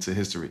into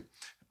history.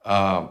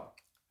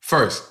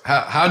 First,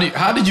 how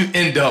did you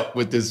end up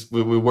with this?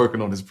 We're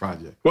working on this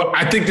project. Well,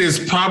 I think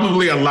there's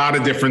probably a lot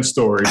of different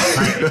stories,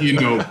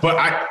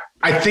 but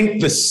I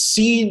think the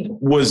seed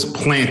was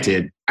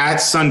planted at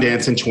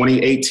Sundance in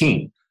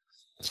 2018.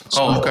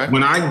 Oh, okay.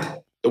 When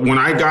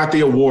I got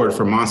the award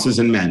for Monsters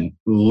and Men,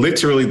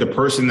 literally the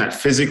person that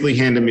physically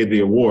handed me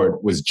the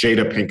award was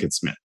Jada Pinkett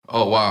Smith.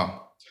 Oh, wow.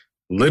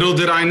 Little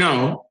did I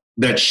know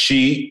that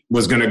she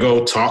was going to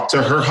go talk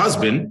to her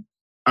husband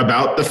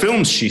about the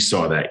films she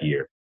saw that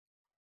year.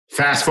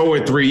 Fast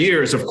forward 3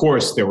 years, of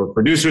course, there were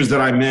producers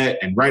that I met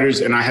and writers,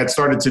 and I had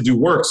started to do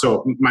work.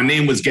 So my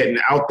name was getting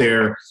out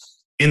there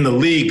in the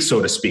league, so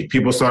to speak.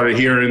 People started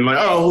hearing like,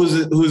 oh,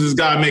 who's this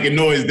guy making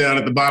noise down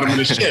at the bottom of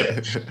the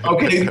ship?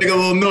 Okay, he's making a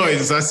little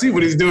noise. I see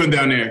what he's doing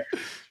down there.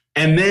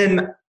 And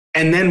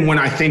then when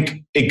I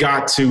think it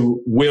got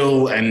to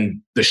Will and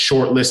the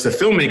short list of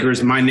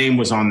filmmakers, my name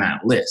was on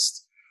that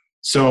list.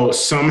 So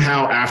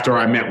somehow after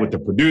I met with the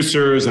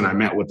producers and I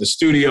met with the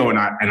studio and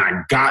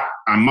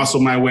I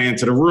muscled my way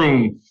into the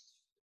room,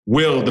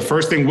 the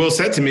first thing Will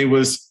said to me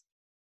was,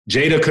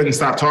 Jada couldn't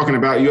stop talking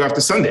about you after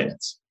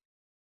Sundance.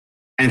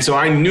 And so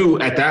I knew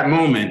at that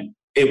moment,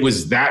 it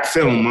was that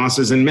film,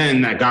 Monsters and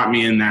Men, that got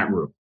me in that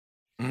room.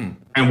 Mm.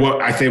 And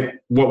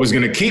what was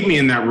going to keep me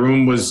in that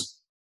room was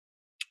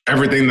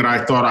everything that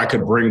I thought I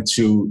could bring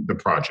to the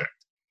project.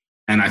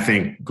 And I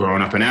think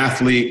growing up an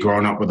athlete,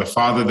 growing up with a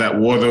father that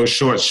wore those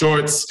short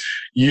shorts,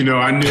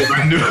 I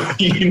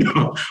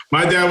knew,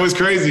 my dad was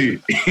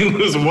crazy. He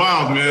was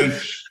wild, man.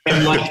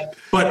 And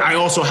but I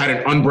also had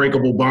an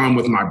unbreakable bond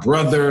with my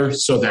brother.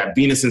 So that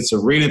Venus and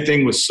Serena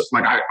thing was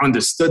like, I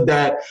understood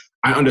that.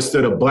 I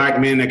understood a Black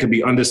man that could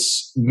be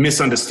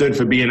misunderstood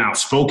for being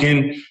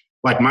outspoken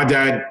Like my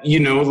dad,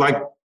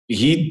 like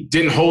he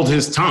didn't hold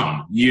his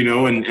tongue,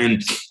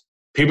 and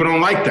people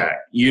don't like that,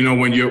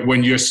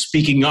 when you're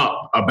speaking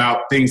up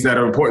about things that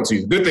are important to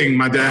you. Good thing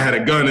my dad had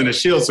a gun and a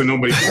shield, so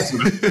nobody messed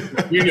with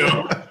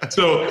him,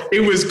 So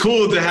it was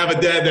cool to have a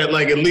dad that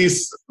like at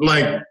least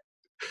like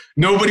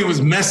nobody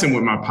was messing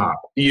with my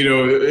pop.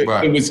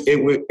 Right.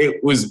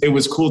 It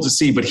was cool to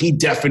see, but he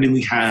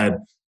definitely had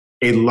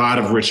a lot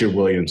of Richard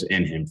Williams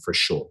in him for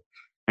sure.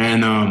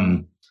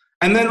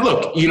 And then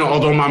look,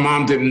 although my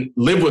mom didn't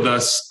live with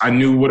us, I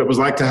knew what it was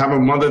like to have a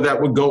mother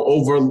that would go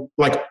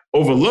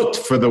overlooked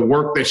for the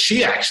work that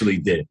she actually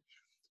did.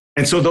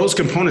 And so those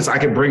components I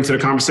could bring to the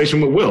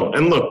conversation with Will.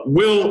 And look,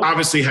 Will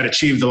obviously had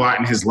achieved a lot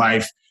in his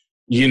life.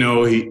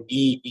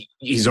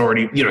 He's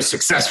already,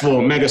 successful,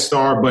 a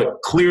megastar,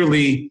 but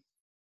clearly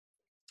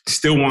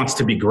still wants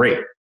to be great.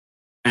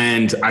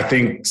 And I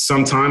think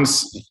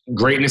sometimes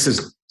greatness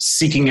is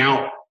seeking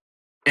out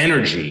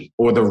energy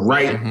or the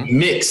right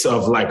mix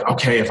of like,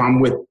 okay, if I'm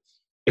with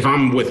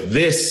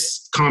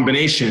this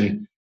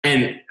combination,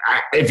 and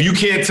if you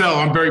can't tell,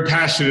 I'm very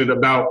passionate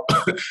about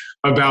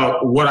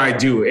about what I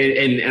do,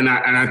 and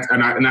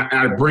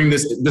I bring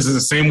this. This is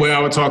the same way I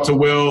would talk to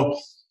Will,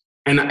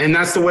 and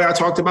that's the way I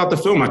talked about the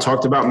film. I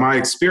talked about my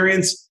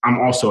experience. I'm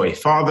also a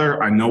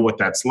father. I know what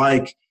that's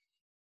like,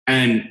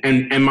 and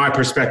my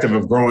perspective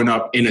of growing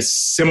up in a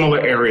similar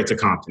area to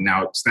Compton.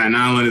 Now, Staten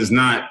Island is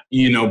not,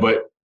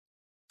 but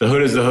the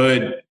hood is the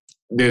hood.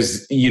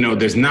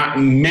 There's not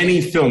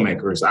many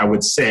filmmakers, I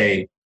would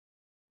say,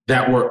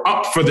 that were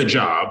up for the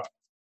job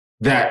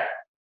that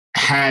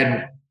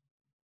had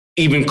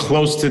even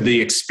close to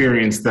the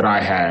experience that I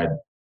had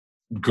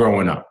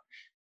growing up.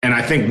 And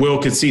I think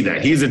Will could see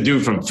that. He's a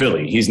dude from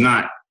Philly. He's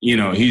not, he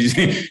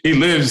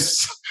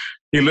lives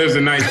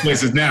in nice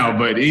places now,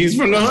 but he's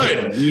from the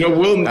hood.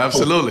 Will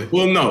absolutely.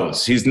 Will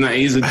knows. And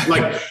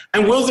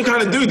Will's the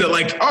kind of dude that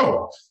like,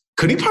 oh,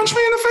 could he punch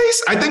me in the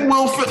face? I think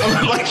Will,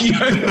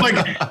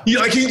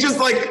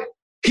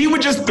 he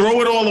would just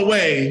throw it all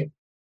away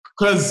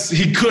because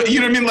he could, you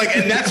know what I mean? Like,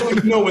 and that's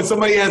what, when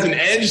somebody has an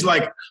edge,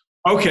 like,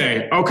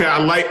 okay.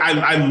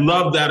 I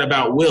love that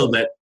about Will,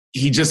 that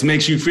he just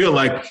makes you feel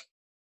like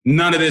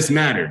none of this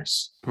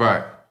matters.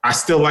 Right. I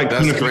still like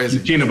peanut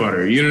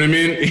butter. You know what I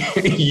mean?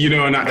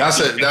 And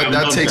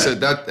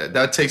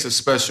that takes a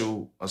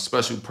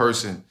special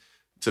person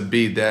to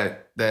be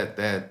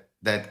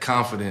that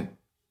confident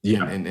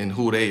in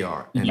who they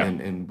are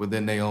and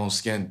within their own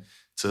skin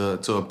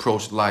to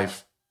approach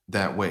life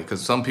that way.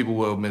 Because some people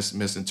will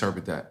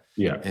misinterpret that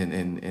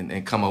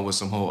and come up with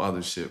some whole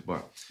other shit.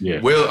 But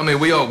Will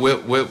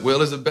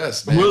is the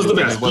best, man. Will's the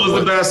best. Will's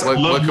the best. I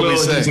love Will.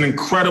 He's an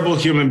incredible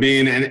human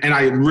being. And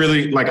I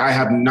really, I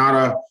have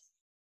not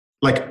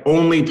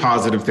only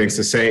positive things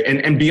to say.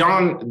 And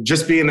beyond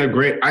just being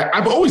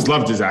I've always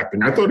loved his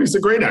acting. I thought he's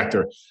a great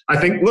actor. I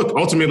think, look,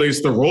 ultimately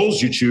it's the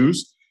roles you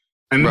choose.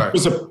 And it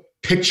was a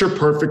picture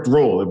perfect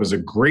role. It was a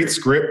great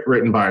script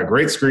written by a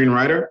great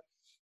screenwriter.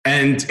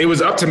 And it was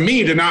up to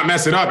me to not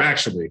mess it up,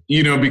 actually,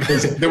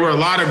 because there were a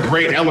lot of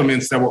great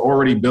elements that were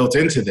already built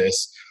into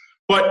this.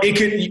 But it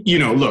could,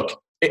 look,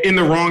 in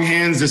the wrong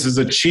hands, this is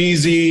a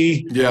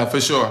cheesy. Yeah,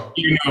 for sure.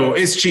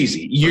 It's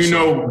cheesy.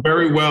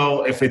 Very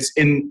well if it's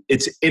in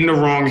the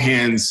wrong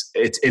hands,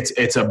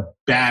 it's a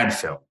bad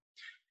film.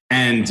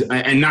 And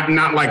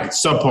not like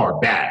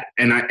subpar bad.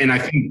 And I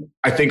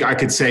think I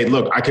could say,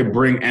 look, I could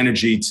bring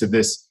energy to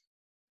this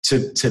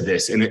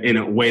in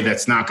a way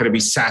that's not going to be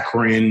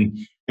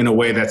saccharine, in a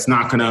way that's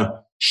not going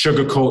to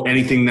sugarcoat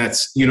anything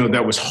that's,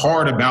 that was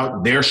hard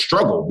about their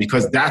struggle,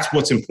 because that's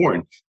what's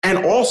important.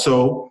 And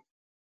also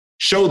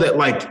show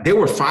that there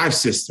were 5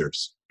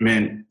 sisters,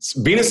 man.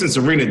 Venus and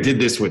Serena did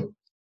this with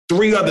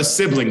 3 other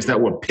siblings that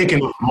were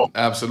picking up.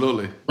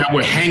 Absolutely. That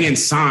were hanging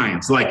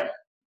signs.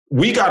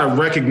 We got to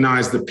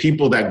recognize the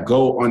people that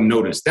go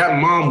unnoticed.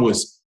 That mom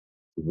was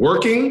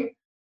working,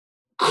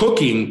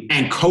 cooking,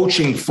 and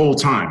coaching full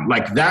time.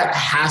 That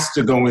has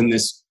to go in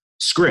this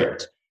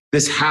script.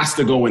 This has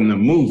to go in the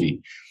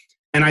movie.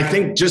 And I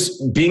think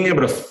just being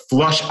able to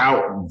flush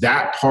out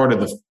that part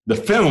of the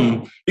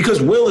film,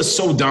 because Will is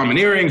so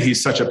domineering,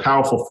 he's such a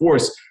powerful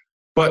force,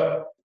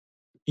 but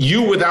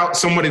you without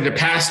somebody to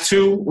pass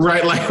to,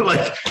 right?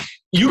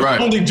 You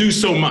can only do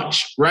so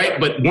much, right?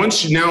 But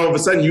once now all of a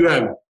sudden you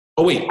have,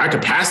 oh wait, I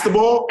could pass the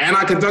ball and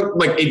I could dunk,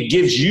 it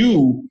gives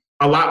you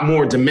a lot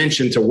more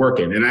dimension to work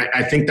in. And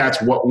I think that's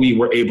what we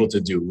were able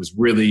to do, was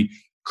really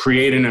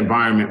create an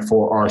environment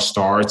for our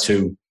star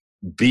to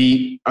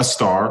be a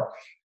star,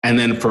 and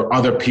then for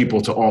other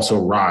people to also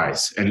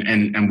rise.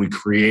 And we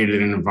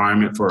created an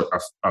environment for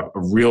a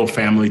real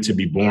family to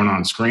be born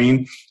on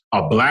screen,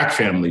 a Black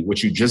family,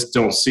 which you just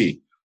don't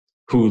see,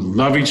 who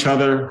love each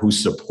other, who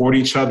support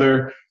each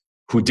other,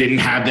 who didn't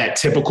have that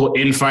typical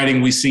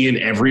infighting we see in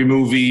every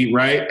movie,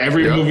 right?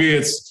 Every movie,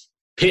 it's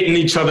pitting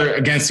each other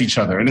against each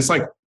other. And it's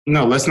like,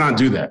 no, let's not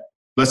do that.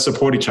 Let's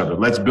support each other.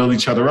 Let's build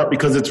each other up,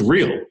 because it's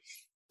real.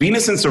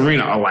 Venus and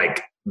Serena are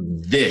like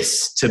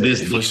this to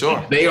this. For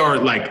sure. They are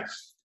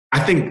I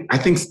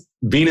think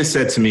Venus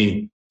said to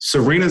me,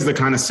 Serena's the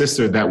kind of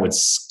sister that would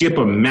skip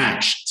a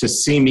match to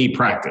see me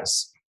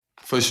practice.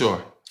 For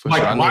sure.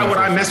 Why would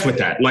I mess with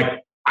that?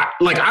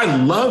 I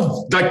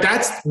love,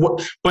 that's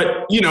what,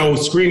 but,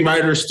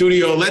 screenwriter,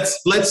 studio, let's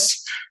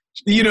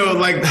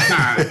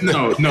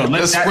no.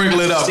 Let's sprinkle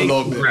it up a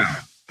little bit.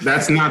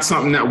 That's not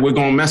something that we're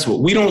going to mess with.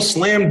 We don't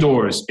slam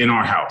doors in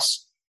our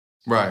house.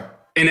 Right.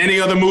 In any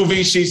other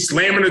movie, she's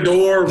slamming the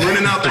door,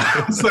 running out the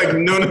house. Like,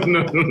 no.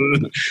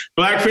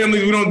 Black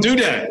families, we don't do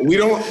that.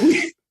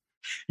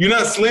 You're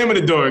not slamming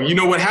the door. You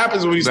know what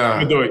happens when you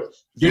slam the door?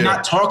 You're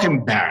not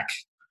talking back.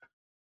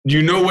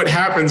 You know what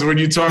happens when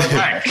you talk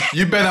back.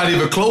 You better not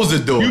even close the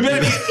door. You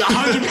better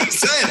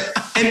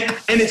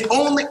 100%. And it's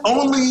only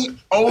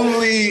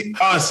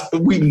us.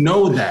 We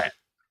know that.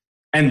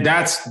 And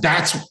that's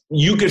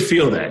you could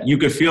feel that. You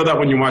could feel that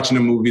when you're watching a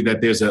movie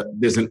that there's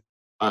an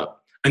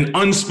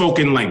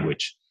unspoken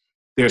language.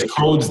 There's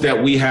codes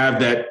that we have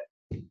that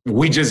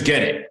we just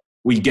get it.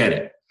 We get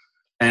it.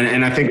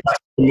 And I think that's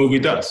what the movie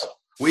does.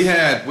 I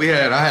had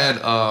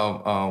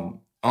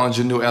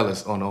Aunjanue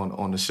Ellis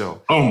on the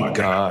show. Oh my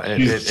God.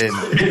 And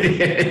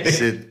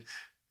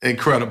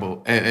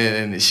incredible.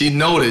 And she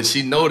noted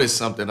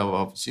something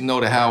she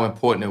noted how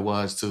important it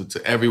was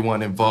to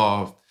everyone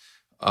involved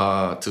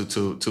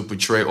to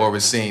portray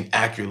Orsine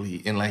accurately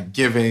in like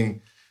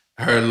giving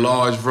her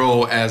large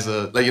role as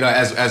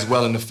as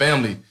well in the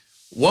family.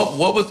 What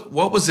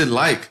was it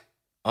like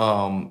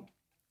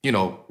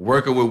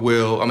working with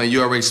Will? I mean,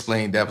 you already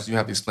explained that, but you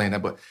have to explain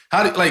that. But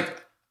how do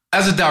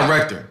as a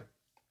director,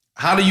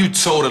 how do you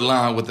toe the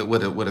line with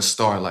a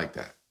star like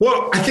that?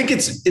 Well, I think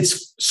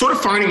it's sort of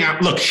finding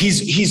out. Look,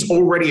 he's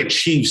already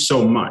achieved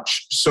so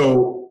much,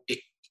 so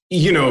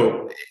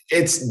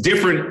it's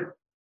different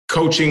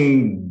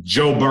coaching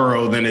Joe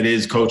Burrow than it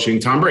is coaching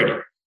Tom Brady.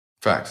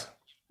 Facts.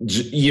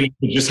 You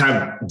just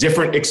have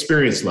different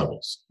experience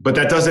levels, but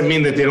that doesn't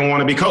mean that they don't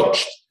want to be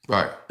coached.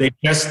 Right. They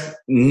just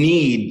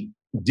need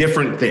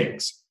different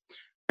things.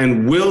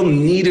 And Will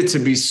needed to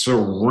be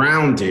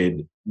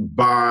surrounded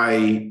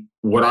by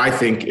what I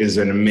think is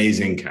an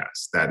amazing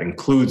cast that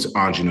includes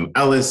Aunjanue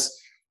Ellis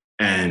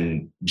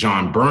and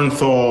John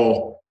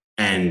Bernthal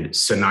and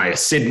Sanaya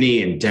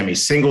Sidney and Demi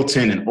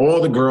Singleton and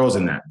all the girls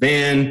in that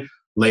van,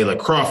 Layla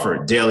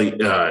Crawford,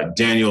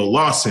 Daniel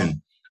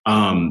Lawson,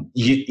 Michaela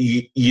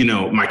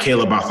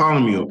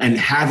Bartholomew,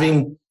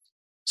 and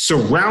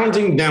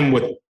surrounding them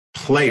with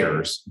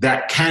players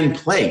that can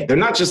play. They're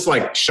not just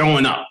like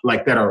showing up,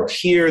 like that are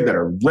here, that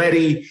are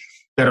ready,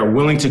 that are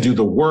willing to do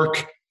the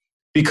work,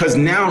 because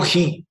now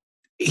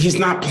he's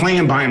not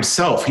playing by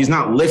himself. He's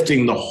not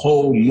lifting the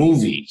whole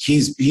movie.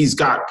 He's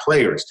got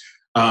players,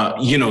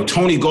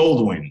 Tony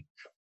Goldwyn.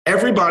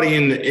 Everybody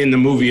in the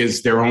movie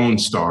is their own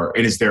star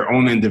and is their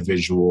own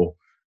individual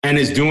and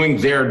is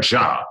doing their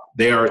job.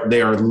 They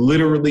are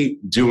literally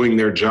doing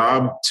their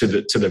job to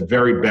the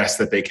very best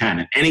that they can.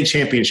 And any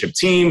championship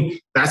team,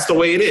 that's the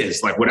way it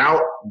is. Like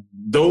without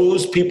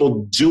those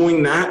people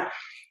doing that,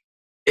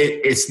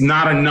 it's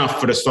not enough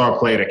for the star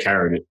player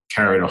to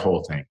carry the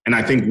whole thing. And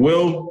I think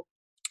Will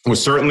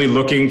was certainly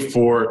looking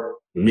for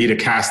me to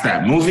cast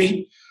that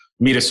movie,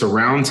 me to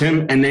surround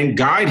him, and then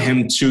guide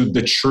him to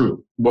the truth,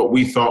 what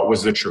we thought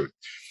was the truth.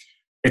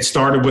 It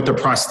started with the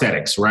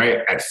prosthetics,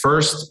 right? At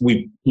first,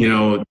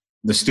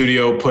 the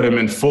studio put him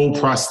in full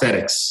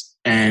prosthetics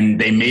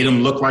and they made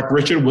him look like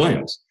Richard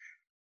Williams.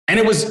 And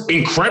it was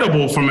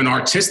incredible from an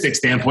artistic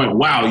standpoint.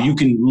 Wow, you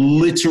can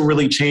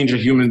literally change a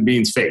human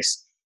being's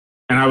face.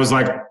 And I was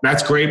like,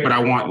 that's great, but I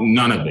want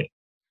none of it.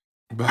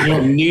 I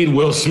don't need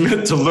Will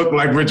Smith to look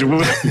like Richard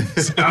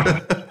Williams.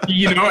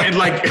 And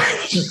like,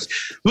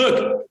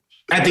 look,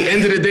 at the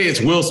end of the day,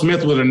 it's Will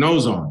Smith with a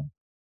nose on.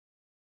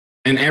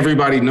 And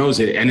everybody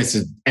knows it. And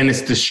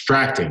it's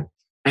distracting.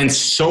 And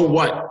so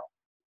what?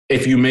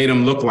 If you made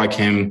him look like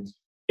him,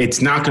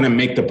 it's not going to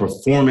make the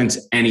performance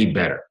any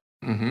better.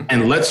 Mm-hmm.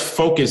 And let's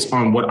focus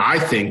on what I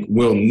think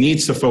Will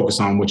needs to focus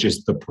on, which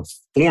is the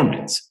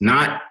performance,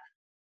 not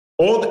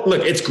all.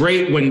 Look, it's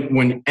great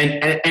when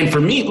for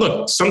me,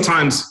 look,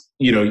 sometimes,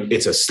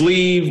 it's a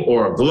sleeve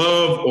or a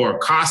glove or a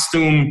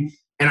costume.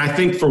 And I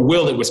think for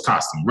Will, it was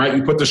costume, right?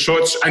 You put the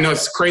shorts. I know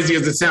it's crazy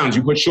as it sounds.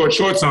 You put short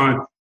shorts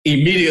on,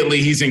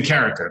 immediately he's in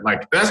character.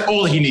 Like that's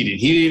all he needed.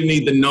 He didn't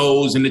need the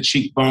nose and the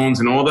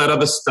cheekbones and all that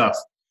other stuff.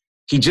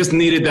 He just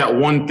needed that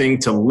one thing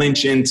to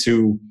lynch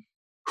into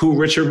who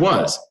Richard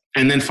was.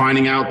 And then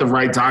finding out the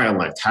right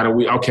dialect.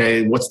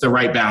 What's the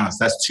right balance?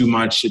 That's too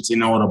much. It's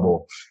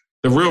inaudible.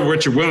 The real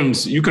Richard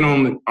Williams, you can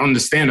only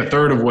understand a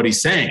third of what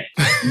he's saying.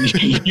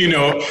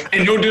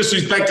 And no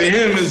disrespect to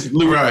him, is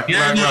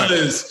Louisiana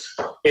is,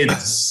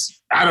 it's,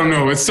 I don't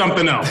know, it's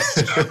something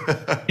else.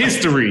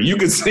 History. You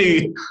can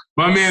see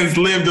my man's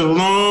lived a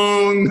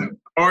long,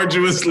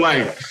 arduous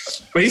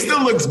life. But he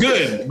still looks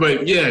good.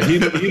 But yeah, he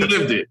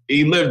lived it.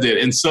 He lived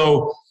it. And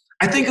so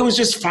I think it was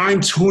just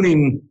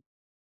fine-tuning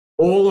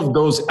all of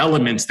those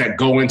elements that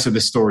go into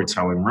the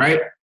storytelling, right?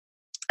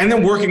 And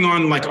then working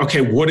on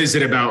what is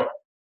it about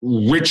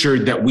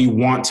Richard that we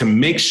want to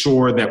make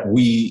sure that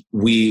we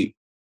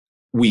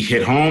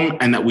hit home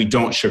and that we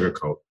don't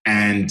sugarcoat.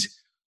 And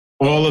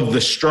all of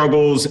the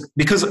struggles,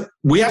 because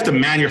we have to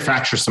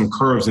manufacture some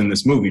curves in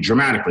this movie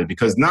dramatically,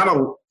 because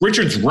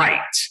Richard's right.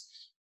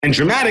 And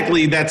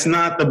dramatically, it's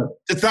not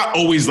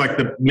always like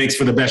makes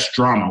for the best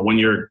drama when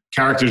your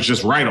character's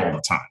just right all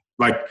the time.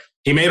 Like,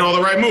 he made all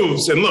the right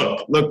moves, and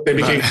look, they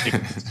became.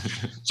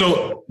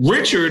 So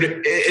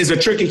Richard is a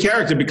tricky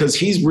character because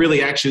he's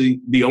really actually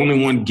the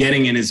only one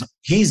getting in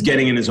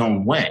his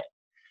own way.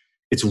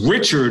 It's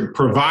Richard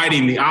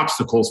providing the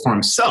obstacles for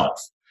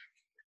himself.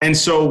 And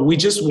so we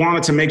just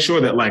wanted to make sure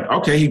that, like,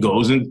 okay, he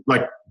goes and,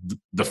 like,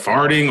 the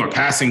farting or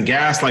passing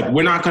gas, like,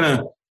 we're not going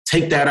to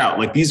take that out.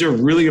 Like, these are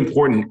really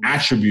important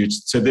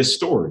attributes to this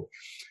story.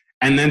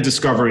 And then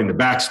discovering the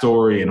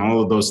backstory and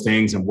all of those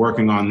things and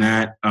working on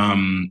that.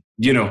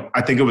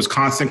 I think it was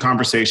constant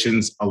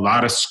conversations, a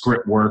lot of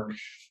script work.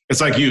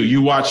 It's like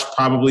you watch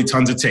probably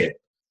tons of tape.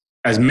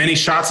 As many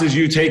shots as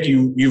you take,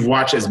 you've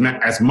watched as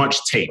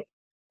much tape.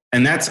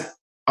 And that's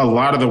a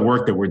lot of the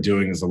work that we're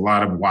doing is a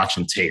lot of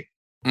watching tape.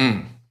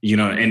 And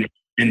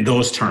in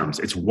those terms,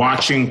 it's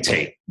watching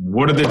tape.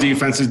 What are the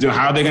defenses do?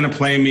 How are they going to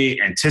play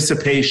me?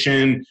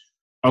 Anticipation.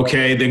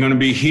 Okay, they're going to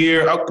be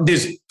here. Oh,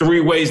 there's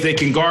 3 ways they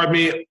can guard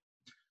me.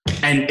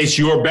 And it's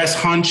your best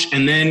hunch.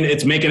 And then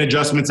it's making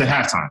adjustments at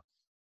halftime.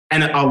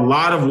 And a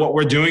lot of what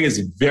we're doing is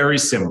very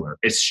similar.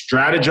 It's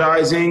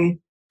strategizing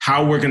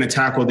how we're going to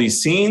tackle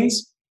these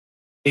scenes,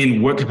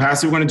 in what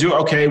capacity we're going to do.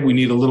 Okay, we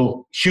need a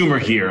little humor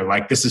here.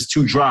 Like, this is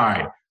too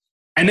dry.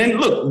 And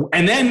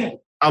then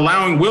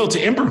allowing Will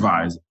to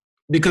improvise,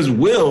 because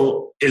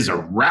Will is a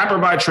rapper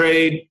by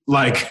trade.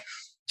 Like,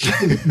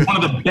 he's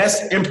one of the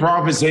best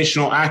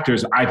improvisational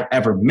actors I've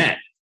ever met.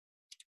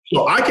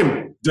 So I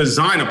can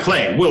design a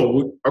play.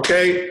 Will,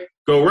 okay,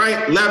 go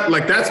right, left.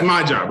 Like, that's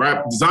my job,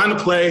 right? Design a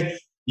play.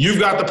 You've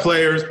got the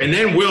players. And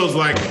then Will's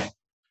like,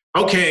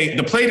 okay,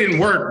 the play didn't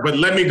work, but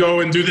let me go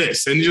and do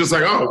this. And you're just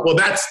like, oh, well,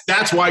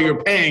 that's why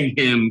you're paying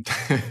him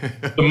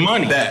the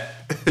money.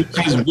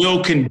 Because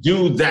Will can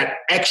do that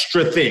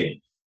extra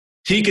thing.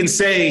 He can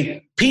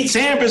say, Pete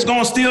Sampras going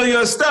to steal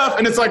your stuff.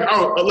 And it's like,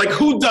 oh, like,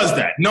 who does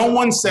that? No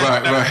one said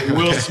that to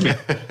Will Smith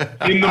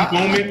in the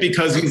moment,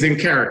 because he's in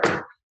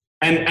character.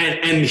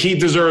 And he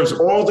deserves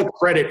all the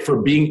credit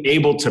for being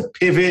able to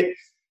pivot.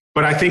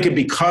 But I think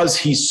because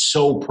he's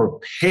so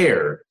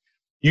prepared,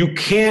 you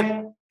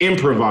can't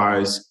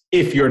improvise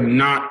if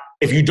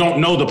you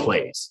don't know the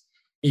plays,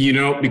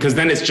 because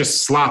then it's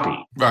just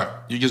sloppy. Right.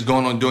 You're just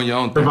going on doing your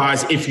own thing.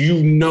 Improvise if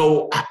you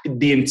know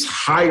the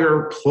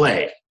entire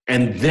play,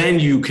 and then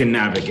you can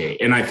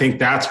navigate. And I think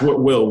that's what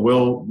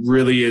Will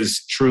really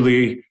is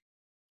truly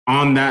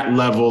on that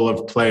level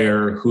of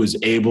player who's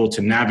able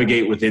to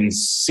navigate within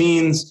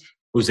scenes,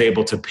 who's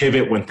able to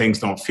pivot when things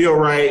don't feel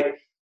right,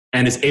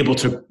 and is able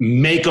to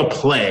make a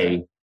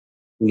play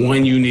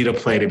when you need a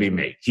play to be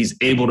made. He's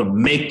able to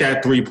make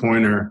that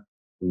 3-pointer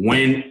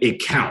when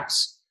it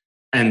counts.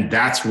 And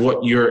that's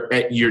what you're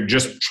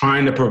just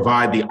trying to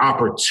provide the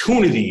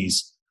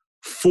opportunities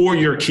for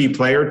your key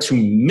player to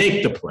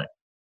make the play.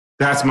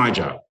 That's my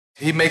job.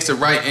 He makes the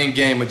right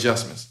in-game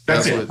adjustments.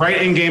 That's it.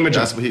 Right in-game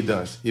adjustments. That's what he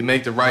does. He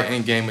makes the right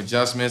in-game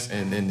adjustments,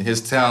 and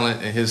his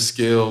talent and his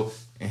skill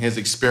and his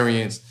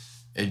experience,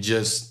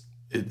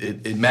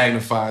 it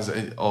magnifies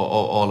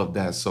all of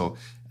that. So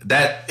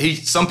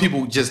some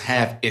people just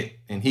have it,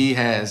 and he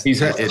has the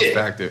it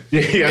factor.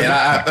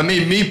 Yeah. And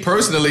me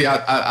personally,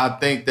 I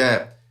think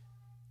that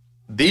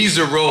these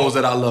are roles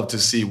that I love to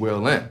see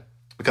Will in,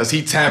 because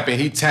he tap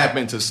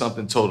into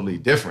something totally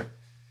different.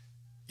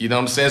 You know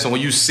what I'm saying? So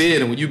when you see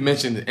it, and when you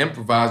mention the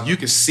improvise, you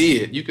can see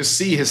it. You can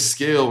see his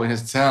skill and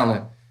his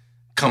talent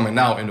coming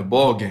out in the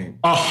ball game.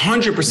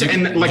 100%.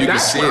 And like,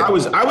 that's where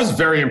I was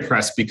very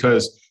impressed,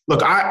 because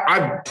look,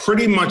 I've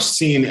pretty much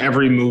seen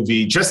every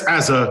movie. Just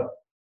as a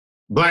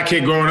Black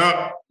kid growing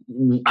up,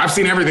 I've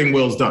seen everything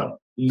Will's done.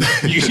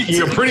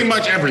 Pretty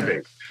much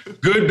everything.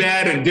 Good,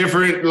 bad, and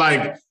different.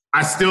 Like,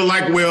 I still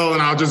like Will,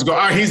 and I'll just go, all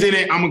right, he's in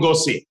it, I'm going to go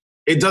see it.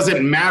 It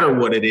doesn't matter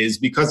what it is,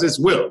 because it's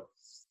Will.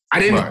 I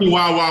didn't see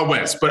Wild Wild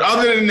West. But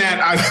other than that,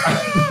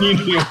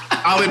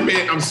 I'll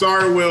admit, I'm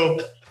sorry,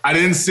 Will. I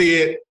didn't see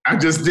it. I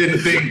just didn't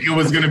think it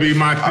was going to be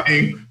my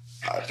thing.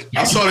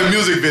 I saw the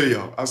music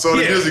video. I saw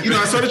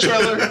the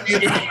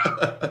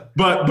trailer.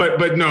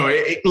 But no,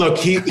 look,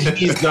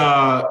 he's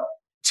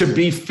to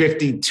be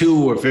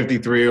 52 or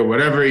 53 or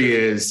whatever he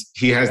is,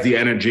 he has the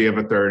energy of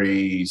a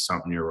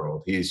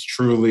 30-something-year-old. He's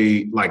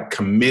truly, like,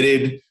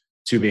 committed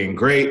to being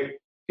great.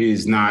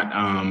 He's not,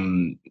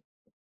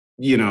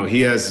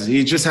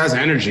 he just has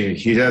energy.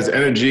 He has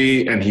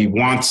energy, and he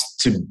wants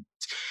to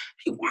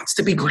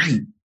be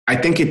great. I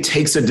think it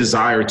takes a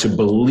desire to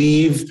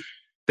believe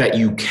that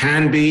you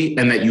can be,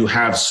 and that you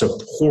have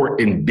support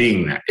in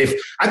being that.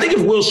 I think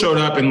if Will showed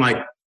up and, like,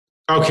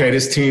 okay,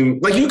 this team,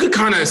 like, you could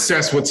kind of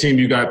assess what team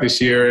you got this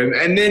year,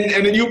 and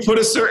then you put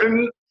a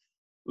certain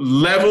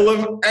level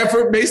of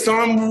effort based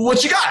on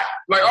what you got.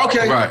 Like,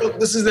 okay, right. Look,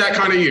 this is that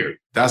kind of year.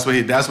 That's what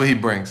he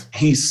brings.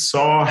 He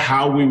saw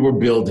how we were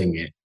building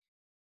it,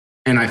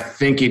 and I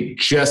think it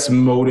just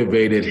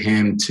motivated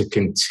him to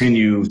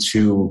continue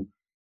to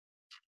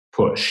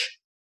push.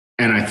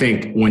 And I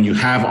think when you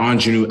have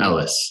Aunjanue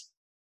Ellis,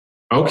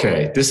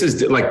 okay, this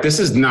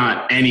is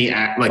not any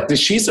act like this.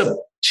 She's a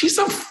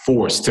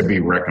force to be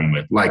reckoned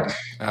with. Like,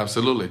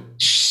 absolutely,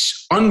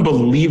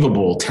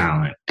 unbelievable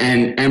talent.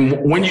 And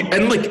when you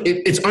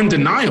it's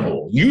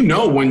undeniable. You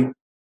know when,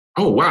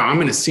 oh wow, I'm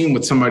in a scene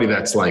with somebody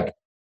that's like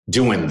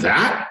doing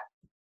that.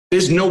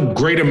 There's no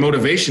greater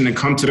motivation to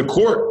come to the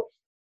court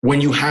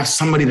when you have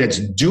somebody that's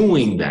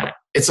doing that.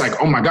 It's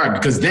like, oh my God,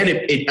 because then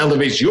it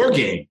elevates your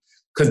game.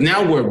 Because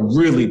now we're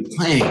really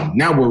playing.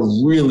 Now we're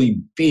really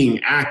being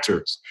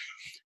actors.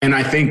 And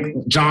I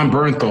think John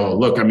Bernthal,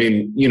 look, I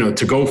mean,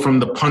 to go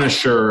from the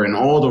Punisher and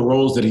all the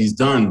roles that he's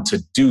done to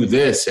do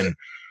this and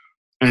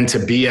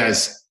to be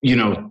as,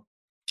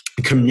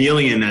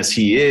 chameleon as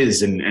he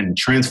is and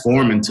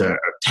transform into a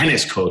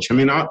tennis coach. I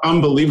mean,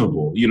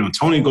 unbelievable.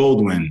 Tony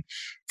Goldwyn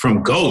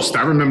from Ghost.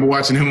 I remember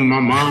watching him with my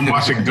mom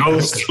watching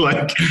Ghost.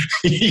 Like,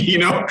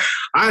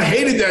 I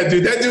hated that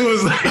dude. That dude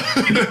was like,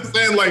 you know what I'm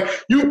saying? Like,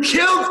 you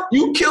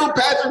killed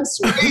Patrick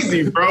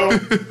Swayze, bro.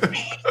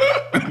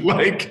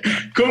 Like,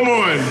 come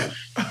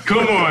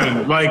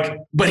on. Like,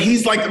 but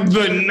he's like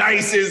the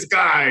nicest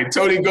guy.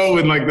 Tony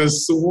Goldwyn, like the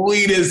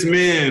sweetest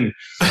man.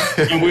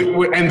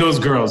 And those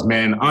girls,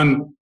 man,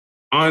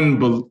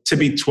 to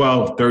be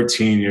 12,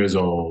 13 years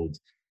old,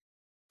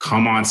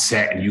 come on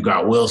set and you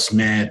got Will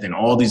Smith and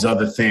all these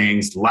other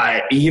things,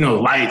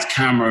 lights,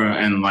 camera,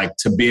 and like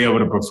to be able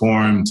to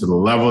perform to the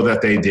level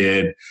that they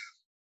did,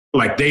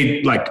 they're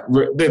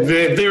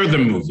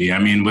the movie. I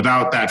mean,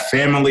 without that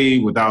family,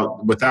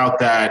 without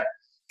that,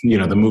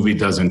 the movie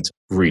doesn't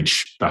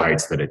reach the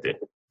heights that it did.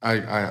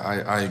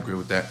 I agree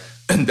with that.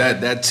 And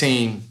that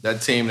team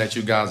that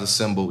you guys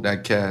assembled,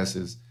 that cast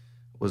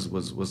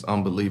was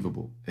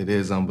unbelievable. It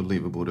is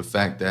unbelievable. The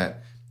fact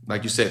that,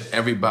 like you said,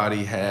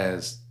 everybody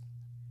has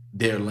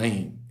their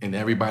lane and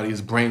everybody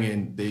is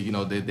bringing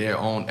their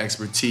own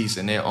expertise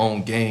and their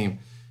own game,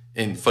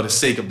 and for the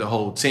sake of the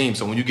whole team.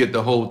 So when you get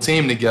the whole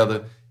team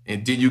together,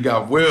 and then you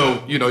got Will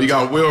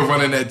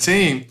running that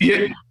team.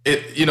 Yeah.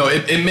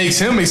 It makes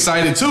him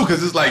excited too,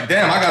 because it's like,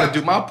 damn, I got to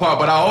do my part,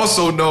 but I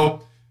also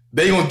know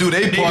they gonna do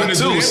their part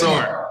too.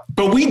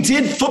 But we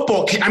did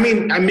football. I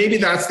mean, maybe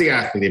that's the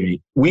athlete in me.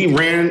 We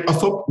ran a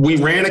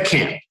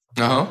camp.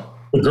 Uh-huh.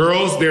 The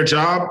girls, their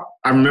job.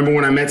 I remember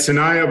when I met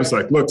Sanaya, I was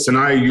like, look,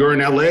 Sanaya, you're in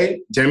LA.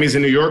 Demi's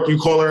in New York. You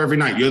call her every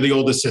night. You're the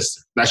oldest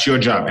sister. That's your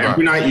job. Right.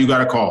 Every night you got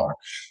to call her.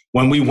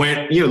 When we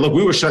went, look,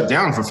 we were shut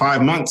down for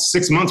 5 months,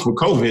 6 months with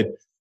COVID.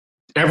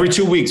 Every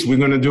 2 weeks, we're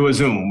going to do a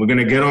Zoom. We're going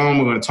to get on.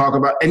 We're going to talk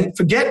about, and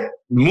forget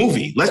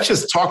movie. Let's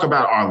just talk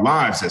about our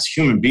lives as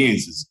human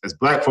beings, as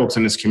Black folks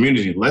in this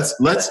community. Let's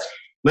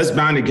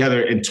band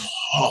together and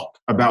talk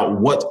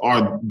about what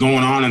are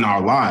going on in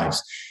our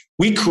lives.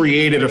 We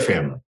created a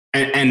family.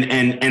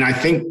 And I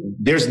think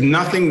there's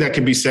nothing that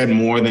can be said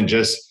more than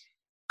just,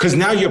 because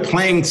now you're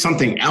playing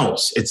something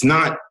else. It's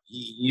not,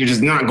 you're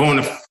just not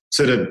going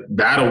to the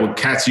battle with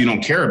cats you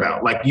don't care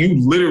about. Like, you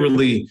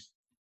literally,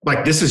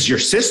 like, this is your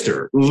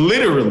sister,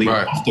 literally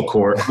right off the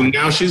court. And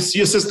now she's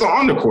your sister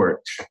on the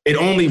court. It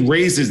only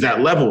raises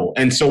that level.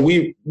 And so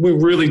we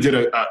really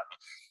did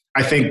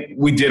I think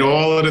we did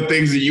all of the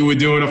things that you would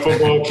do in a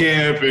football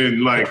camp,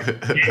 and like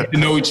get to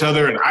know each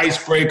other, and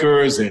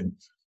icebreakers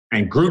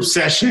and group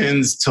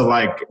sessions to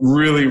like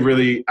really,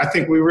 really, I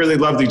think we really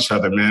loved each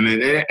other, man.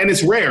 And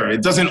it's rare.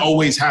 It doesn't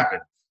always happen.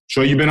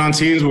 Sure, you've been on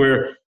teams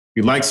where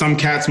you like some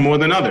cats more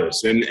than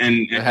others. And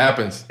it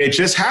happens. It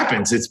just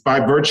happens. It's by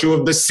virtue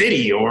of the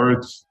city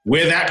or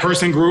where that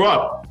person grew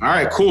up. All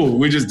right, cool.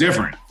 We're just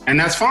different. And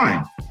that's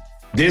fine.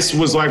 This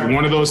was like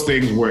one of those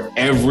things where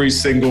every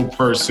single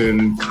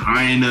person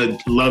kind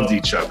of loved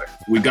each other.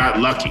 We got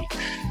lucky.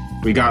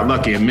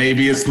 And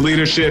maybe it's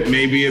leadership,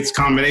 maybe it's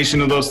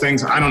combination of those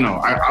things. I don't know.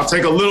 I'll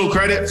take a little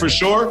credit for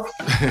sure,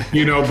 but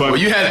well,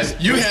 you had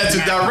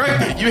to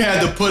direct it. You had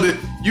to put the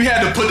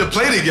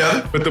play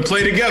together. Put the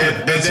play together.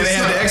 And then they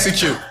had to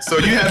execute. So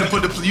you had to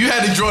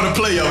draw the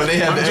play up, and they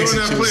had to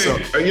execute. So.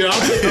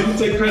 I'll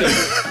take credit.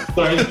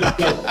 Sorry.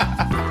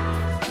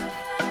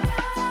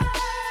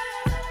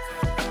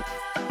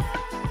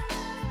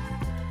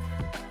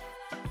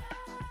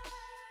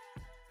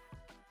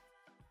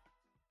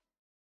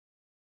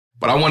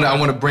 But I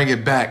want to bring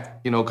it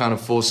back, kind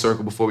of full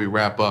circle before we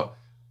wrap up.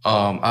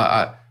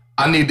 I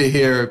need to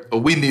hear, or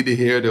we need to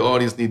hear, the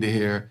audience need to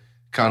hear,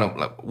 kind of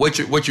like what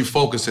you're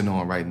focusing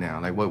on right now.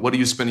 Like what are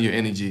you spending your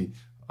energy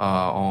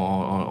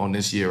on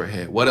this year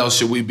ahead? What else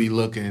should we be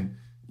looking,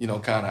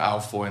 kind of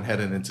out for and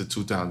heading into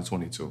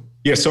 2022?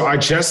 Yeah, so I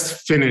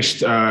just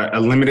finished a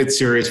limited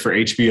series for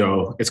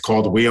HBO. It's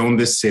called We Own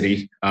This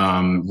City,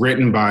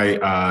 written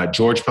by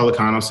George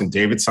Pelicanos and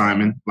David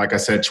Simon. Like I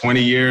said,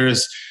 20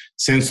 years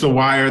since The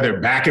Wire. They're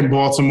back in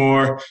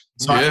Baltimore.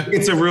 So I think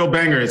it's a real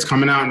banger. It's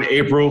coming out in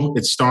April.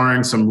 It's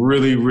starring some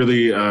really,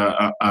 really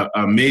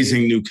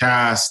amazing new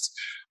cast.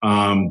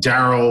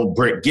 Daryl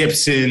Britt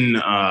Gibson,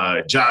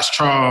 Josh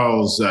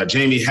Charles,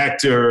 Jamie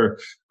Hector,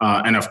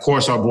 and of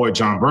course our boy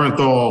John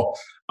Bernthal.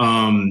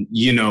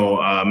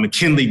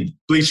 McKinley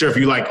Bleacher, if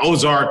you like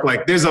Ozark,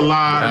 like there's a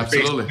lot of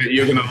faces that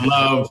you're gonna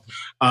love.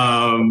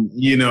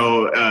 in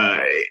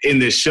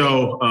this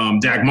show.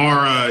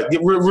 Dagmara,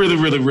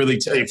 really,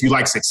 if you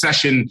like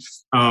Succession,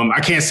 I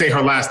can't say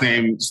her last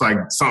name. It's like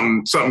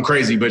something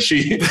crazy, but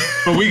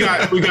we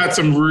got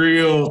some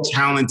real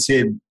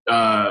talented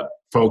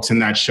folks in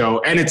that show,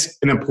 and it's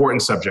an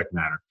important subject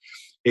matter.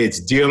 It's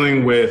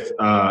dealing with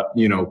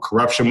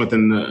corruption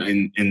within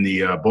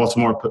the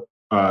Baltimore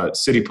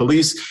City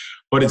Police,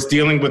 but it's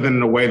dealing with it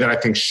in a way that I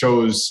think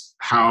shows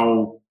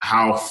how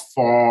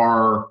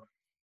far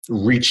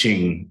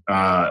reaching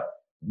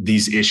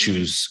these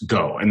issues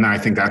go. And I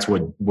think that's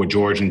what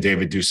George and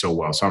David do so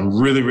well. So I'm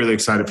really, really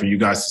excited for you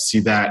guys to see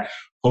that,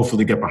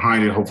 hopefully get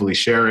behind it, hopefully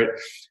share it.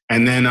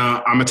 And then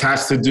I'm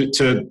attached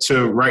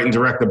to write and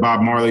direct the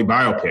Bob Marley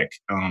biopic.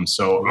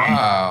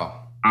 Wow.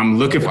 I'm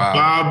looking for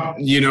Bob.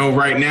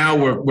 Right now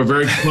we're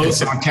very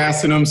close on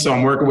casting him. So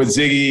I'm working with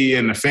Ziggy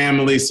and the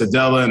family,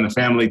 Sadella and the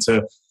family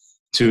to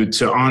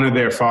honor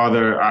their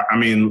father. I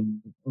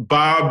mean,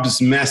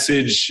 Bob's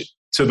message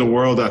to the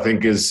world, I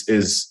think,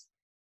 is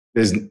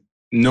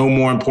no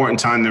more important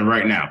time than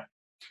right now.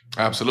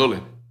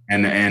 Absolutely.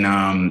 And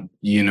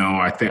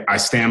I think I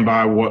stand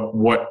by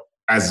what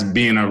as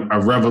being a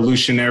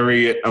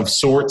revolutionary of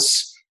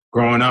sorts.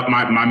 Growing up,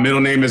 my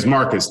middle name is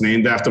Marcus,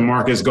 named after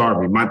Marcus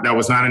Garvey. That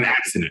was not an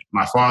accident.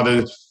 My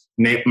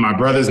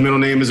brother's middle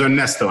name is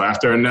Ernesto,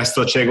 after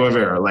Ernesto Che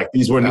Guevara. Like,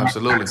 these were not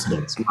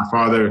accidents. My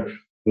father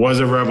was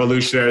a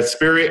revolutionary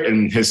spirit,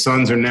 and his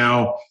sons are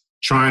now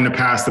trying to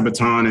pass the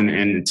baton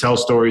and tell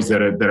stories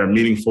that are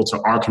meaningful to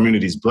our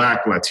communities,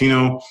 Black,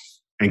 Latino,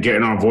 and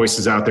getting our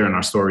voices out there and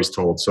our stories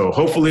told. So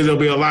hopefully there'll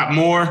be a lot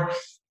more.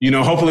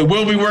 Hopefully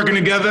we'll be working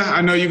together. I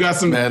know you got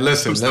some. Man,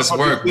 listen, let's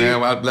work, man.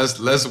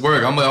 Let's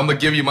work. I'm gonna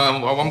give you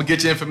I'm gonna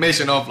get your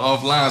information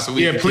offline so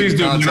we. Yeah, please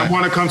do. I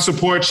want to come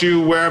support you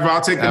wherever. I'll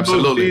take the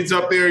feeds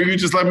up there. You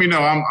just let me know.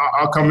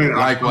 I'll come in.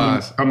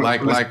 Likewise,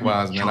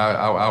 likewise, man.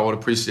 I would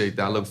appreciate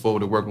that. I look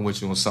forward to working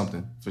with you on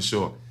something for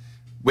sure.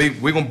 We're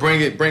gonna bring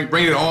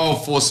it all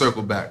full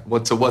circle back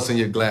to what's in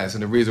your glass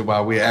and the reason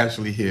why we're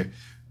actually here.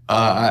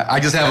 I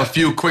just have a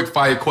few quick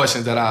fire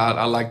questions that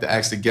I like to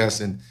ask the guests,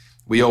 and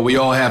we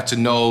all have to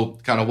know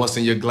kind of what's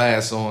in your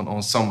glass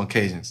on some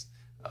occasions.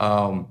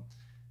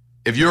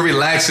 If you're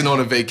relaxing on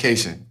a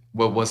vacation,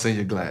 what's in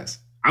your glass?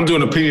 I'm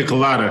doing a pina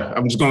colada.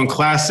 I'm just going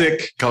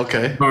classic.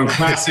 Okay. Going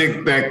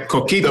classic, that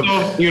coquito.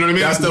 You know what I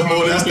mean? That's that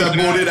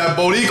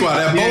boricua,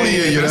 that boni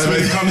in you. That's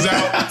when it comes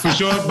out for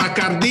sure.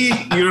 Bacardi.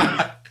 You know,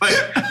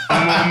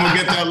 I'm gonna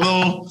get that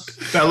little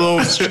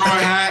straw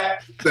hat.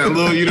 That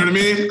little, you know what I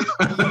mean?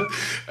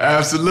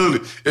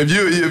 Absolutely. If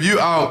you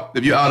out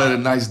at a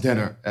nice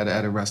dinner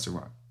at a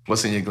restaurant,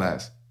 what's in your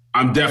glass?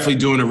 I'm definitely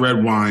doing a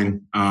red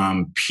wine,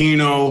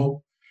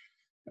 Pinot.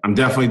 I'm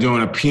definitely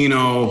doing a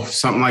Pinot,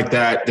 something like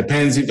that.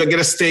 Depends. If I get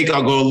a steak,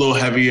 I'll go a little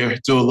heavier,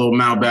 do a little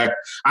Malbec.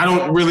 I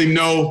don't really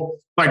know.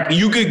 Like,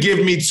 you could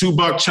give me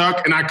 $2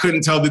 Chuck, and I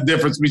couldn't tell the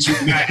difference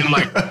between that and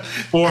like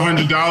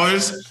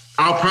 $400.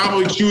 I'll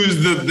probably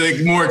choose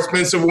the more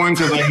expensive one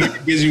because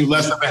it gives you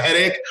less of a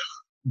headache.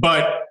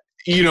 But,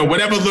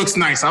 whatever looks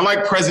nice. I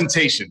like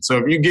presentation. So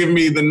if you give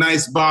me the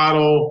nice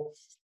bottle,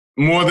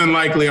 more than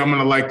likely I'm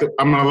gonna like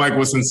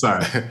what's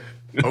inside.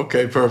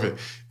 Okay, perfect.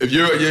 If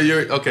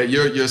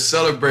you're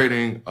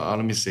celebrating.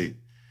 Let me see,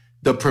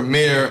 the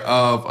premiere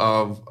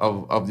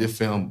of your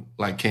film,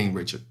 like King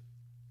Richard.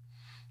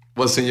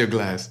 What's in your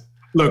glass?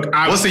 Look,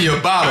 what's in your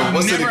bottle?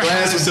 What's in the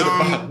glass? What's in the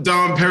bottle?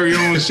 Dom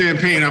Perignon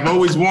champagne. I've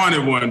always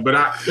wanted one, but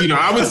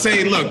I would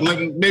say, look,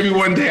 maybe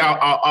one day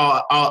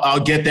I'll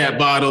get that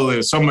bottle,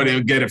 or somebody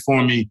will get it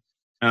for me,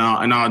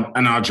 and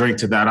I'll drink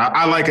to that.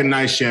 I like a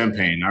nice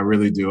champagne. I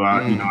really do.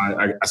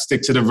 I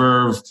stick to the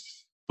Verve,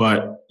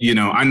 but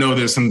I know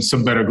there's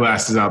some better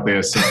glasses out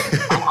there. So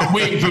I'm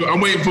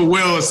waiting for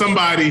Will or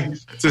somebody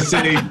to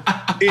say,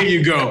 here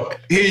you go,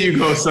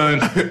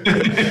 son.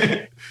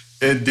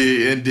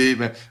 Indeed,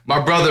 man.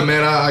 My brother,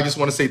 man, I just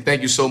want to say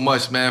thank you so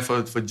much, man,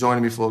 for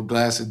joining me for a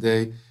glass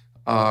today.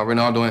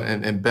 Reinaldo,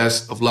 and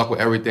best of luck with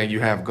everything you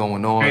have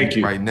going on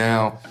right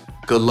now.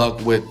 Good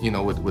luck with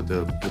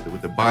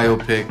the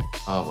biopic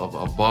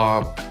of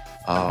Bob.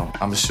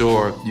 I'm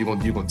sure you're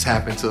gonna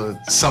tap into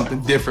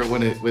something different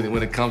when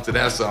it comes to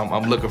that. So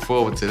I'm looking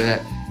forward to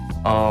that.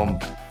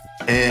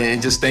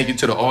 And just thank you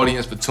to the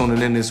audience for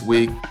tuning in this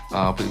week.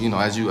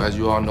 As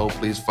you all know,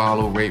 please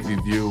follow, rate,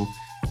 review.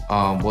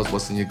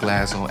 What's in your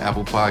glass on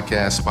Apple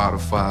Podcasts,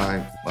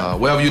 Spotify,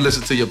 wherever you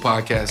listen to your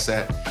podcasts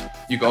at.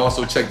 You can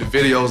also check the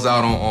videos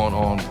out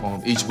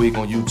on each week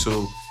on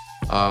YouTube.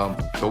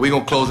 But we're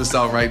gonna close this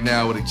out right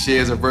now with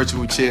a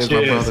virtual cheers,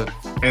 my brother.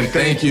 And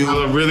thank you.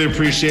 I really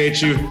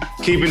appreciate you.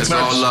 Keep in touch.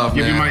 All love,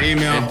 Give man. me my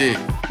email. Indeed.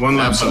 One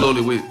love.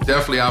 Absolutely.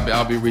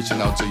 I'll be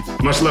reaching out to you.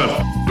 Much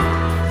love.